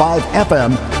 106.5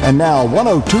 FM, and now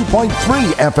 102.3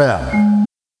 FM.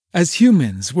 As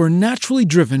humans, we're naturally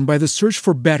driven by the search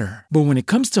for better. But when it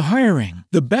comes to hiring,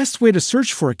 the best way to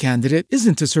search for a candidate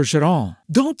isn't to search at all.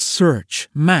 Don't search,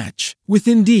 match with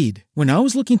Indeed. When I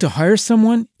was looking to hire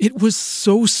someone, it was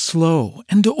so slow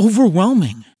and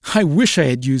overwhelming. I wish I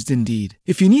had used Indeed.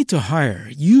 If you need to hire,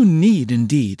 you need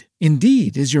Indeed.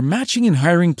 Indeed is your matching and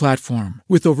hiring platform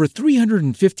with over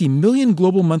 350 million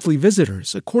global monthly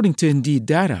visitors, according to Indeed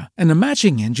data, and a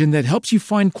matching engine that helps you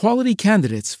find quality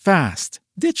candidates fast.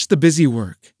 Ditch the busy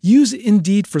work. Use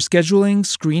Indeed for scheduling,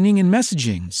 screening, and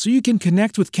messaging so you can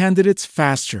connect with candidates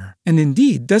faster. And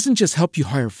Indeed doesn't just help you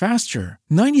hire faster.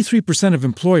 93% of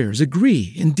employers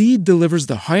agree Indeed delivers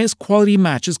the highest quality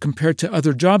matches compared to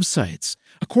other job sites,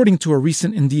 according to a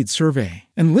recent Indeed survey.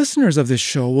 And listeners of this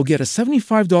show will get a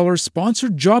 $75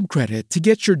 sponsored job credit to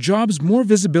get your jobs more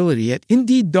visibility at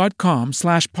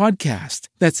Indeed.com/podcast.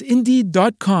 That's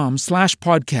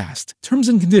Indeed.com/podcast. Terms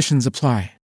and conditions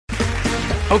apply.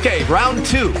 Okay, round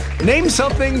two. Name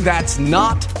something that's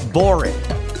not boring.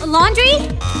 A laundry?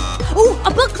 Ooh, a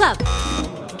book club.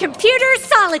 Computer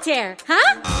solitaire,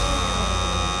 huh?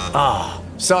 Ah,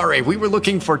 sorry, we were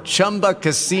looking for Chumba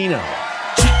Casino.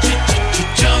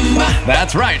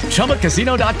 That's right.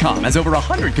 ChumbaCasino.com has over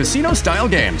 100 casino-style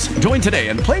games. Join today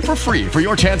and play for free for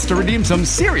your chance to redeem some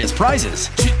serious prizes.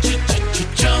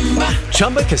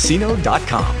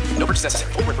 ChumbaCasino.com. No purchase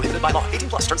necessary. Void where prohibited by law.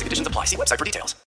 18+ terms and conditions apply. See website for details.